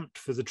contempt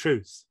for the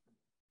truth,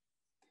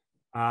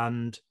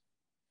 and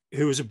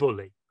who was a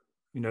bully,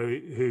 you know,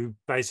 who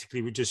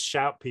basically would just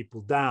shout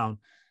people down,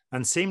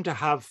 and seemed to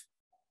have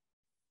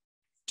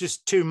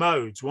just two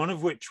modes, one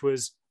of which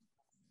was,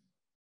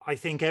 I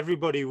think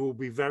everybody will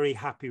be very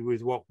happy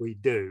with what we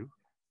do.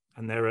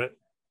 And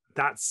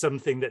that's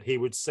something that he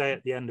would say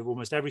at the end of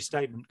almost every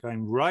statement,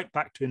 going right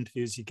back to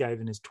interviews he gave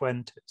in his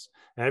 20s.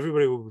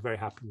 Everybody will be very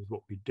happy with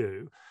what we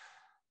do.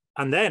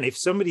 And then if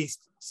somebody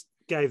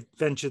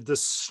ventured the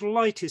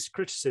slightest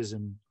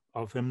criticism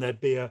of him,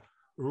 there'd be a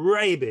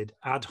rabid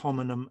ad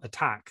hominem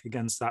attack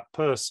against that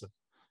person.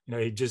 You know,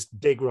 he'd just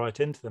dig right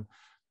into them.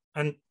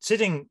 And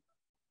sitting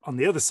on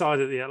the other side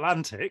of the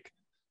Atlantic,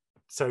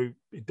 so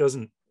it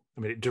doesn't,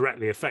 I mean, it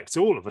directly affects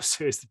all of us,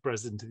 who is the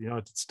president of the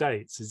United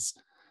States, is,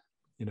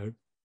 you know,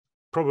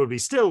 probably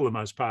still the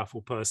most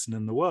powerful person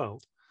in the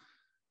world.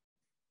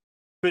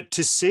 But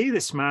to see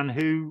this man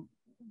who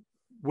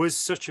was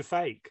such a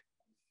fake,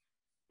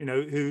 you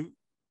know, who,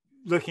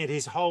 looking at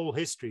his whole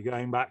history,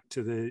 going back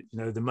to the, you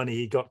know, the money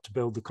he got to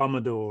build the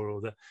Commodore,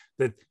 or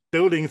the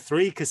building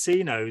 3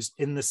 casinos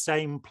in the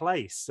same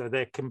place. So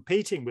they're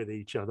competing with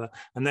each other,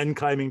 and then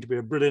claiming to be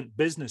a brilliant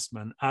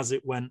businessman as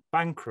it went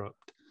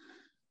bankrupt,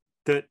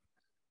 that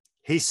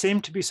he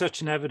seemed to be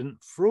such an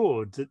evident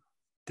fraud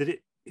that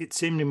it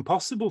seemed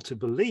impossible to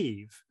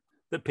believe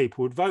that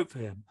people would vote for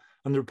him.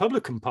 And the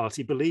Republican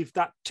Party believed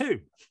that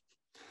too.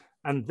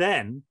 And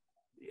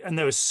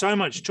there was so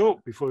much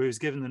talk before he was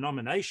given the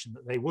nomination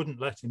that they wouldn't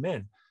let him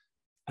in.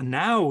 And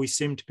now we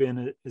seem to be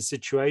in a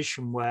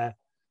situation where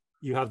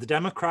you have the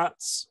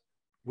Democrats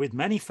with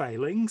many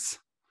failings,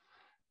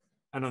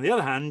 and on the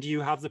other hand,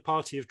 you have the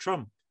party of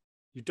Trump.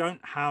 You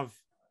don't have,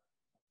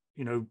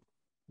 you know,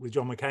 with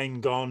John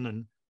McCain gone,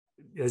 and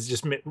there's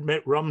just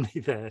Mitt Romney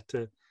there.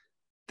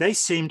 They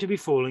seem to be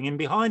falling in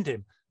behind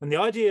him. And the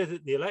idea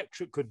that the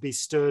electorate could be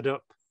stirred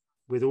up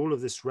with all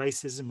of this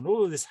racism and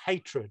all of this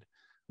hatred,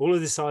 all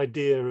of this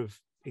idea of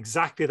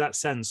exactly that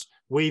sense,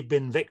 we've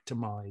been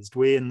victimized,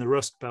 we in the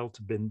Rust Belt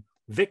have been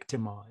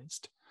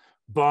victimized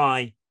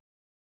by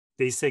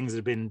these things that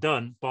have been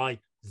done by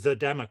the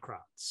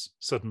Democrats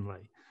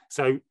suddenly.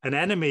 So an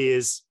enemy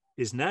is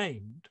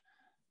named,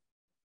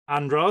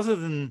 and rather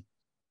than,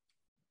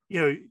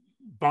 you know,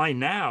 by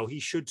now he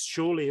should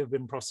surely have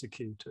been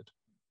prosecuted,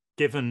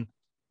 given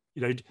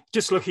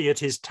just looking at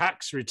his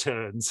tax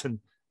returns and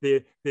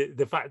the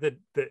fact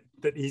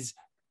that he's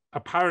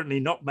apparently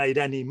not made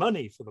any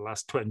money for the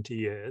last 20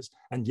 years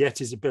and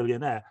yet is a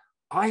billionaire.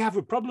 I have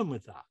a problem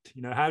with that.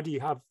 How do you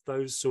have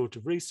those sort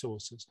of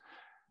resources?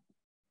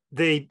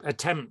 The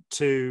attempt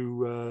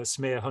to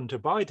smear Hunter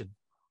Biden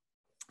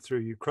through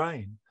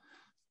Ukraine,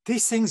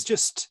 these things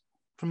just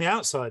from the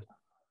outside.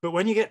 But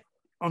when you get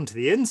onto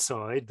the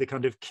inside, the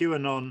kind of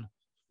QAnon,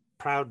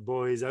 Proud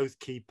Boys, Oath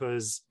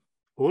Keepers,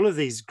 all of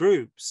these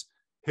groups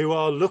who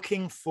are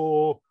looking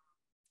for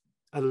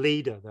a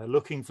leader, they're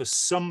looking for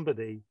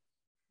somebody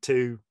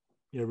to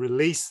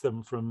release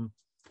them from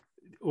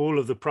all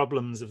of the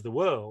problems of the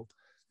world.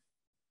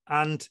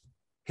 And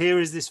here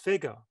is this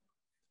figure.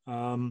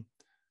 And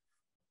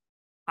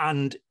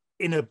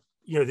in the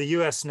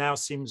US now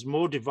seems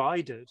more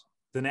divided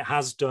than it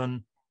has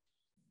done,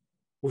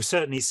 well,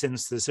 certainly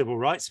since the civil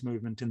rights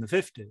movement in the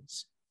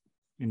 50s.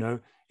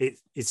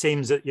 It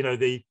seems that,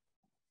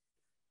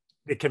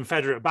 the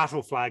Confederate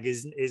battle flag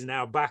is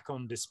now back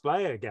on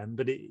display again,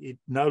 but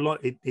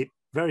it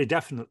very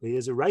definitely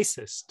is a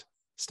racist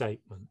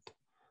statement.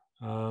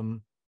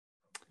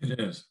 It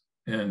is,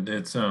 and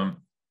it's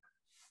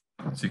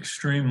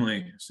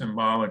extremely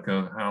symbolic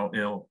of how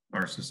ill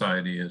our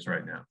society is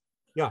right now.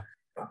 Yeah.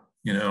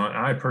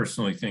 I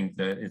personally think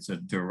that it's a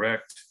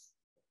direct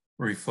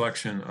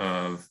reflection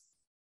of,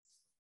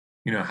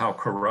 how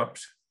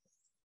corrupt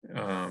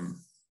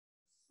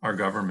our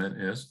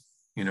government is.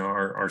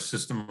 Our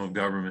system of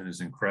government is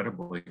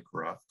incredibly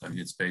corrupt. I mean,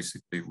 it's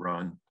basically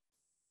run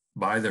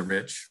by the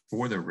rich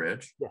for the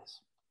rich.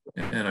 Yes.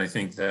 And I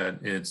think that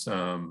it's,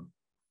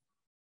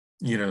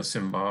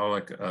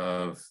 symbolic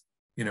of,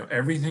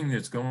 everything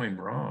that's going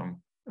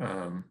wrong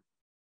in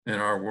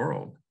our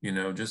world,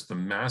 just the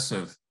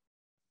massive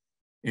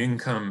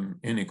income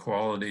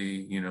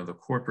inequality, the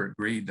corporate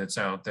greed that's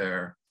out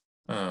there,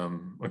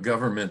 a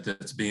government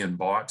that's being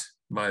bought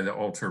by the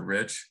ultra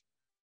rich.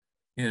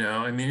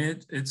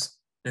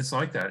 It's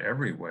like that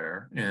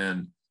everywhere.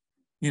 And,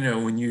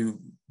 when you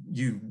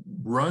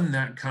run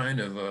that kind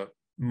of a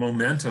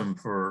momentum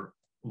for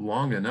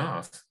long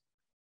enough,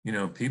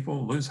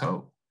 people lose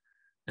hope.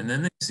 And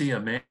then they see a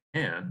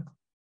man,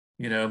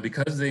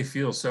 because they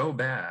feel so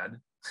bad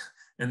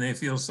and they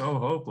feel so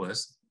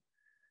hopeless,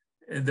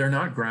 they're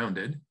not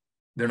grounded.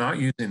 They're not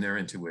using their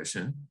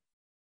intuition.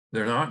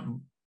 They're not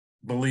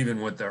believing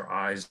what their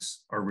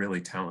eyes are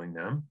really telling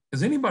them.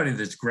 Because anybody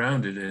that's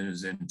grounded and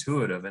is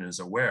intuitive and is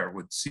aware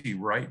would see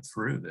right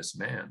through this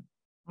man.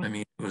 I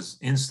mean, it was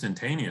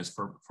instantaneous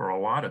for a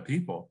lot of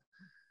people.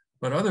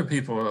 But other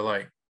people are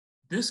like,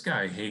 this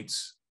guy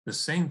hates the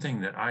same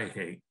thing that I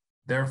hate,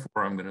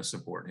 therefore I'm going to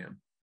support him.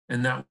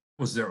 And that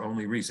was their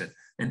only reason.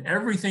 And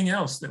everything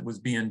else that was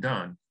being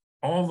done,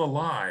 all the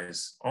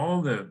lies,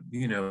 all the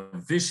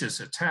vicious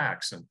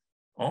attacks and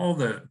all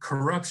the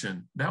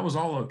corruption, that was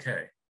all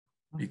okay.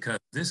 Because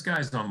this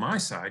guy's on my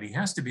side. He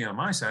has to be on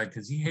my side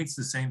because he hates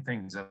the same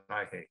things that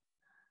I hate.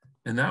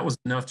 And that was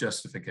enough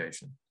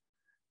justification.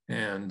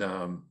 And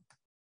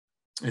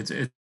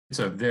it's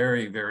a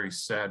very, very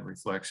sad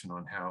reflection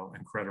on how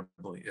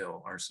incredibly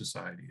ill our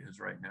society is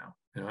right now.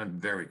 And I'm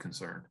very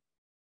concerned.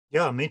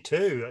 Yeah, me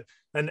too.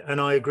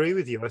 And I agree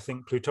with you. I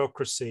think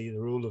plutocracy,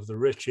 the rule of the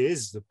rich,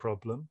 is the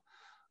problem.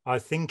 I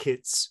think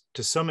it's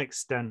to some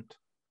extent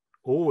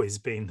always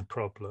been the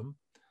problem.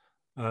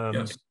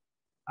 Yes.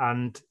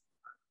 And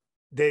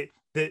there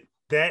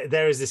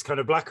is this kind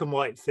of black and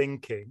white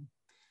thinking,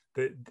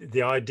 that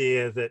the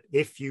idea that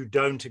if you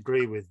don't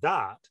agree with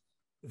that,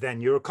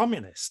 then you're a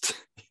communist,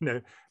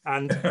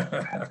 and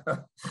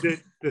the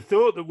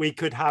thought that we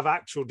could have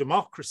actual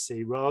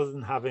democracy rather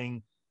than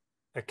having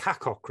a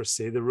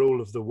cacocracy, the rule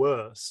of the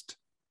worst,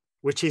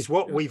 which is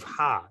what we've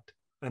had.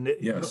 And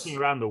looking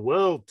around the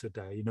world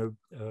today,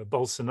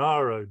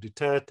 Bolsonaro,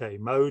 Duterte,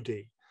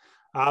 Modi,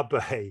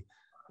 Abe,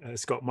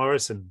 Scott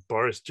Morrison,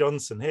 Boris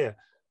Johnson here,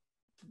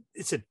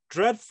 it's a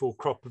dreadful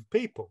crop of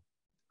people.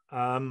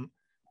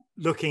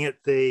 Looking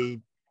at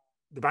the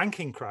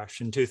banking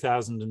crash in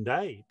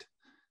 2008,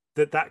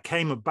 that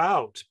came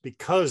about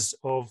because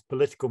of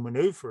political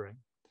maneuvering,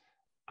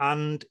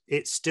 and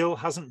it still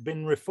hasn't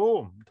been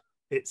reformed.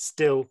 It's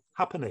still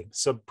happening.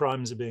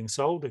 Subprimes are being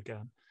sold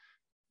again.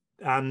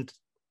 And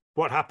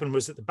what happened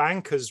was that the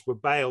bankers were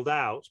bailed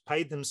out,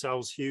 paid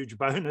themselves huge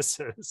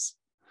bonuses,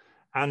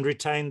 and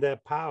retained their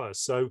power.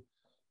 So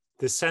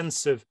the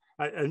sense of,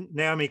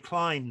 Naomi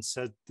Klein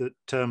said that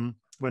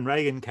when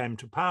Reagan came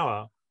to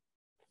power,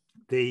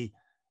 the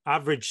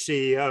average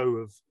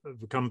CEO of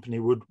a company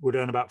would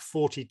earn about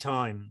 40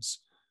 times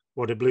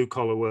what a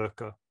blue-collar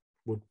worker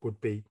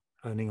would be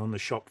earning on the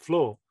shop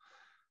floor.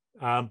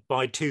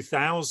 By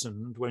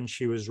 2000, when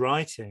she was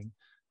writing,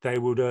 they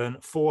would earn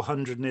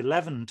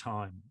 411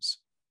 times.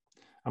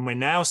 And we're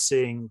now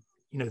seeing,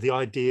 the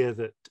idea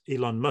that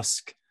Elon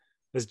Musk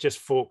has just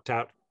forked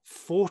out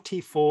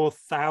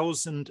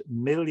 $44,000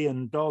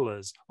 million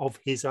of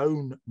his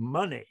own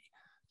money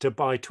to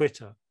buy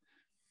Twitter.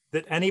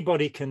 That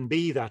anybody can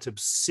be that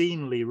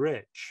obscenely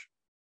rich,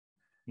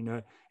 You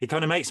know, it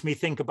kind of makes me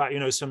think about, you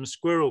know, some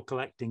squirrel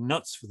collecting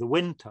nuts for the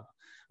winter,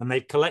 and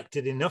they've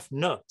collected enough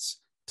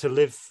nuts to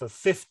live for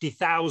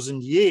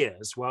 50,000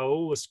 years while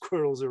all the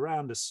squirrels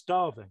around are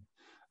starving.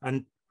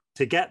 And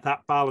to get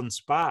that balance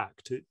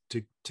back,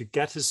 to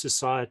get a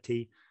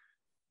society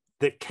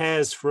that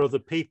cares for other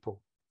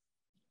people,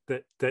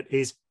 that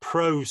is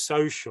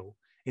pro-social,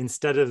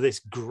 instead of this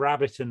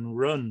grab it and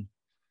run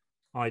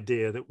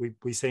idea that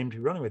we seem to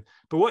be running with.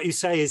 But what you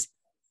say is,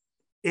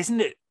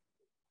 isn't it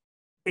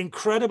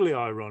incredibly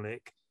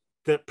ironic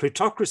that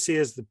plutocracy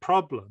is the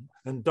problem,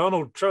 and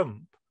Donald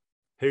Trump,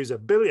 who's a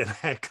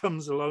billionaire,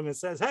 comes along and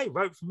says, hey,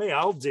 vote for me,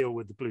 I'll deal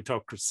with the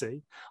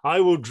plutocracy,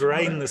 I will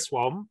drain the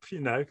swamp,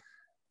 you know,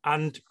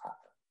 and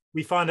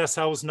we find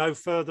ourselves no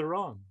further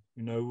on,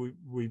 you know,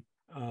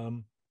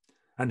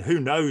 and who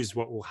knows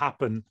what will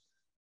happen,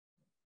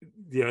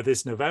 you know,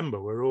 this November.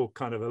 We're all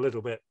kind of a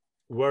little bit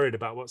worried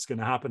about what's going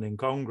to happen in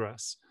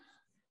Congress,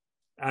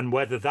 and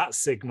whether that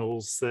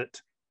signals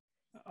that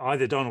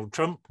either Donald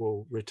Trump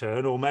will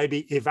return, or maybe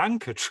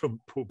Ivanka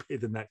Trump will be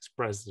the next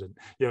president.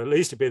 You know, at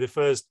least to be the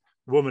first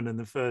woman and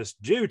the first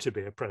Jew to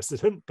be a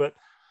president. But,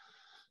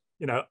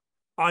 you know,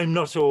 I'm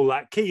not all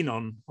that keen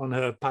on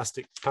her past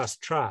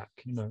track,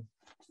 you know.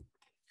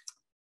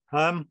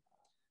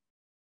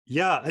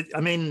 Yeah,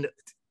 I mean,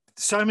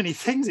 so many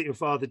things that your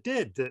father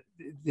did.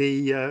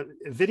 The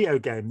video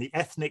game, the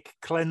ethnic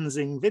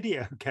cleansing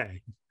video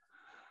game.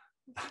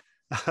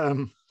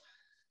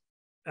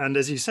 And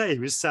as you say, he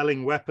was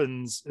selling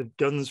weapons,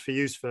 guns for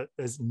use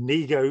as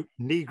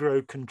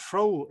Negro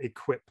control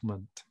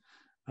equipment.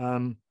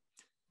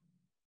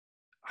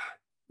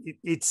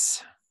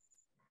 It's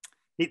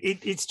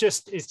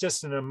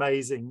just an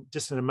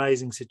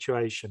amazing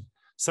situation.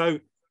 So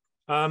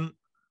I'm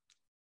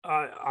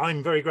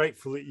very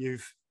grateful that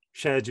you've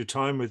shared your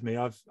time with me.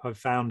 I've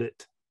found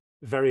it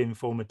very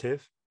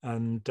informative,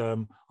 and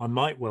I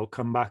might well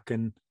come back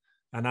and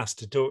ask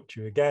to talk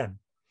to you again.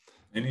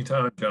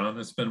 Anytime, John.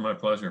 It's been my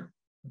pleasure.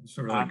 It's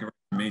really great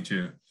to meet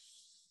you.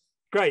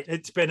 Great.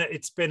 It's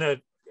been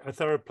a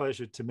thorough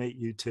pleasure to meet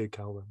you too,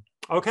 Kelvin.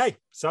 Okay,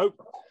 so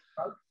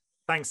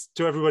thanks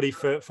to everybody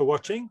for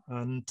watching,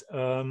 and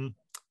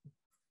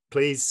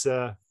please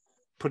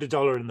put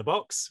 $1 in the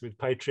box with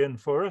Patreon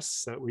for us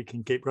so that we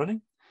can keep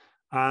running.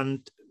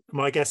 And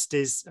my guest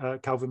is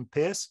Kelvin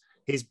Pierce.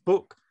 His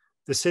book,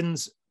 The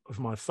Sins of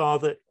My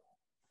Father,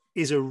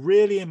 is a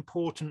really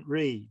important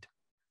read.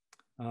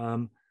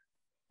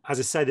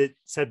 As I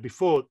said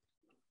before,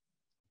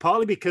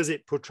 partly because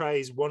it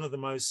portrays one of the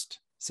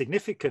most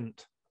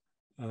significant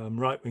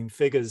right-wing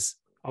figures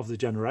of the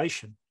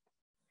generation,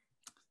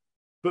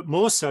 but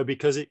more so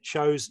because it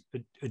shows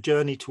a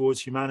journey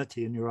towards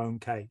humanity in your own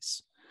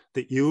case,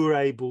 that you were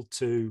able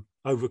to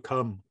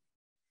overcome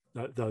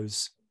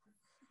those,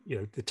 you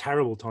know, the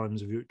terrible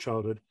times of your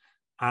childhood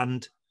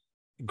and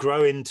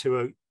grow into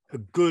a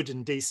good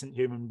and decent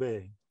human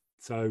being.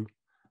 So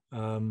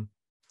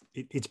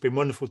it's been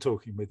wonderful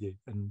talking with you,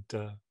 and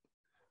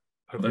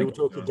hopefully we'll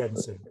talk again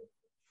soon.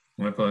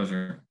 My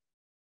pleasure.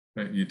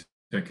 You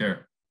take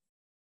care.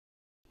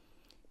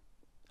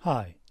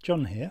 Hi,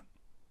 John here.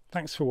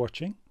 Thanks for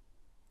watching.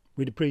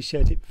 We'd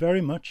appreciate it very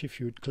much if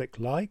you would click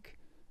like,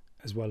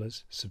 as well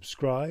as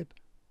subscribe,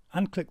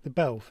 and click the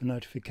bell for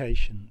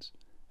notifications.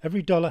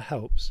 Every dollar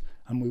helps,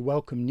 and we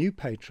welcome new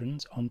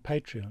patrons on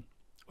Patreon,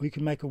 or you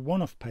can make a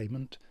one-off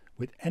payment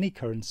with any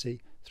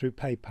currency through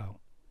PayPal.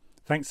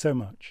 Thanks so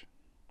much.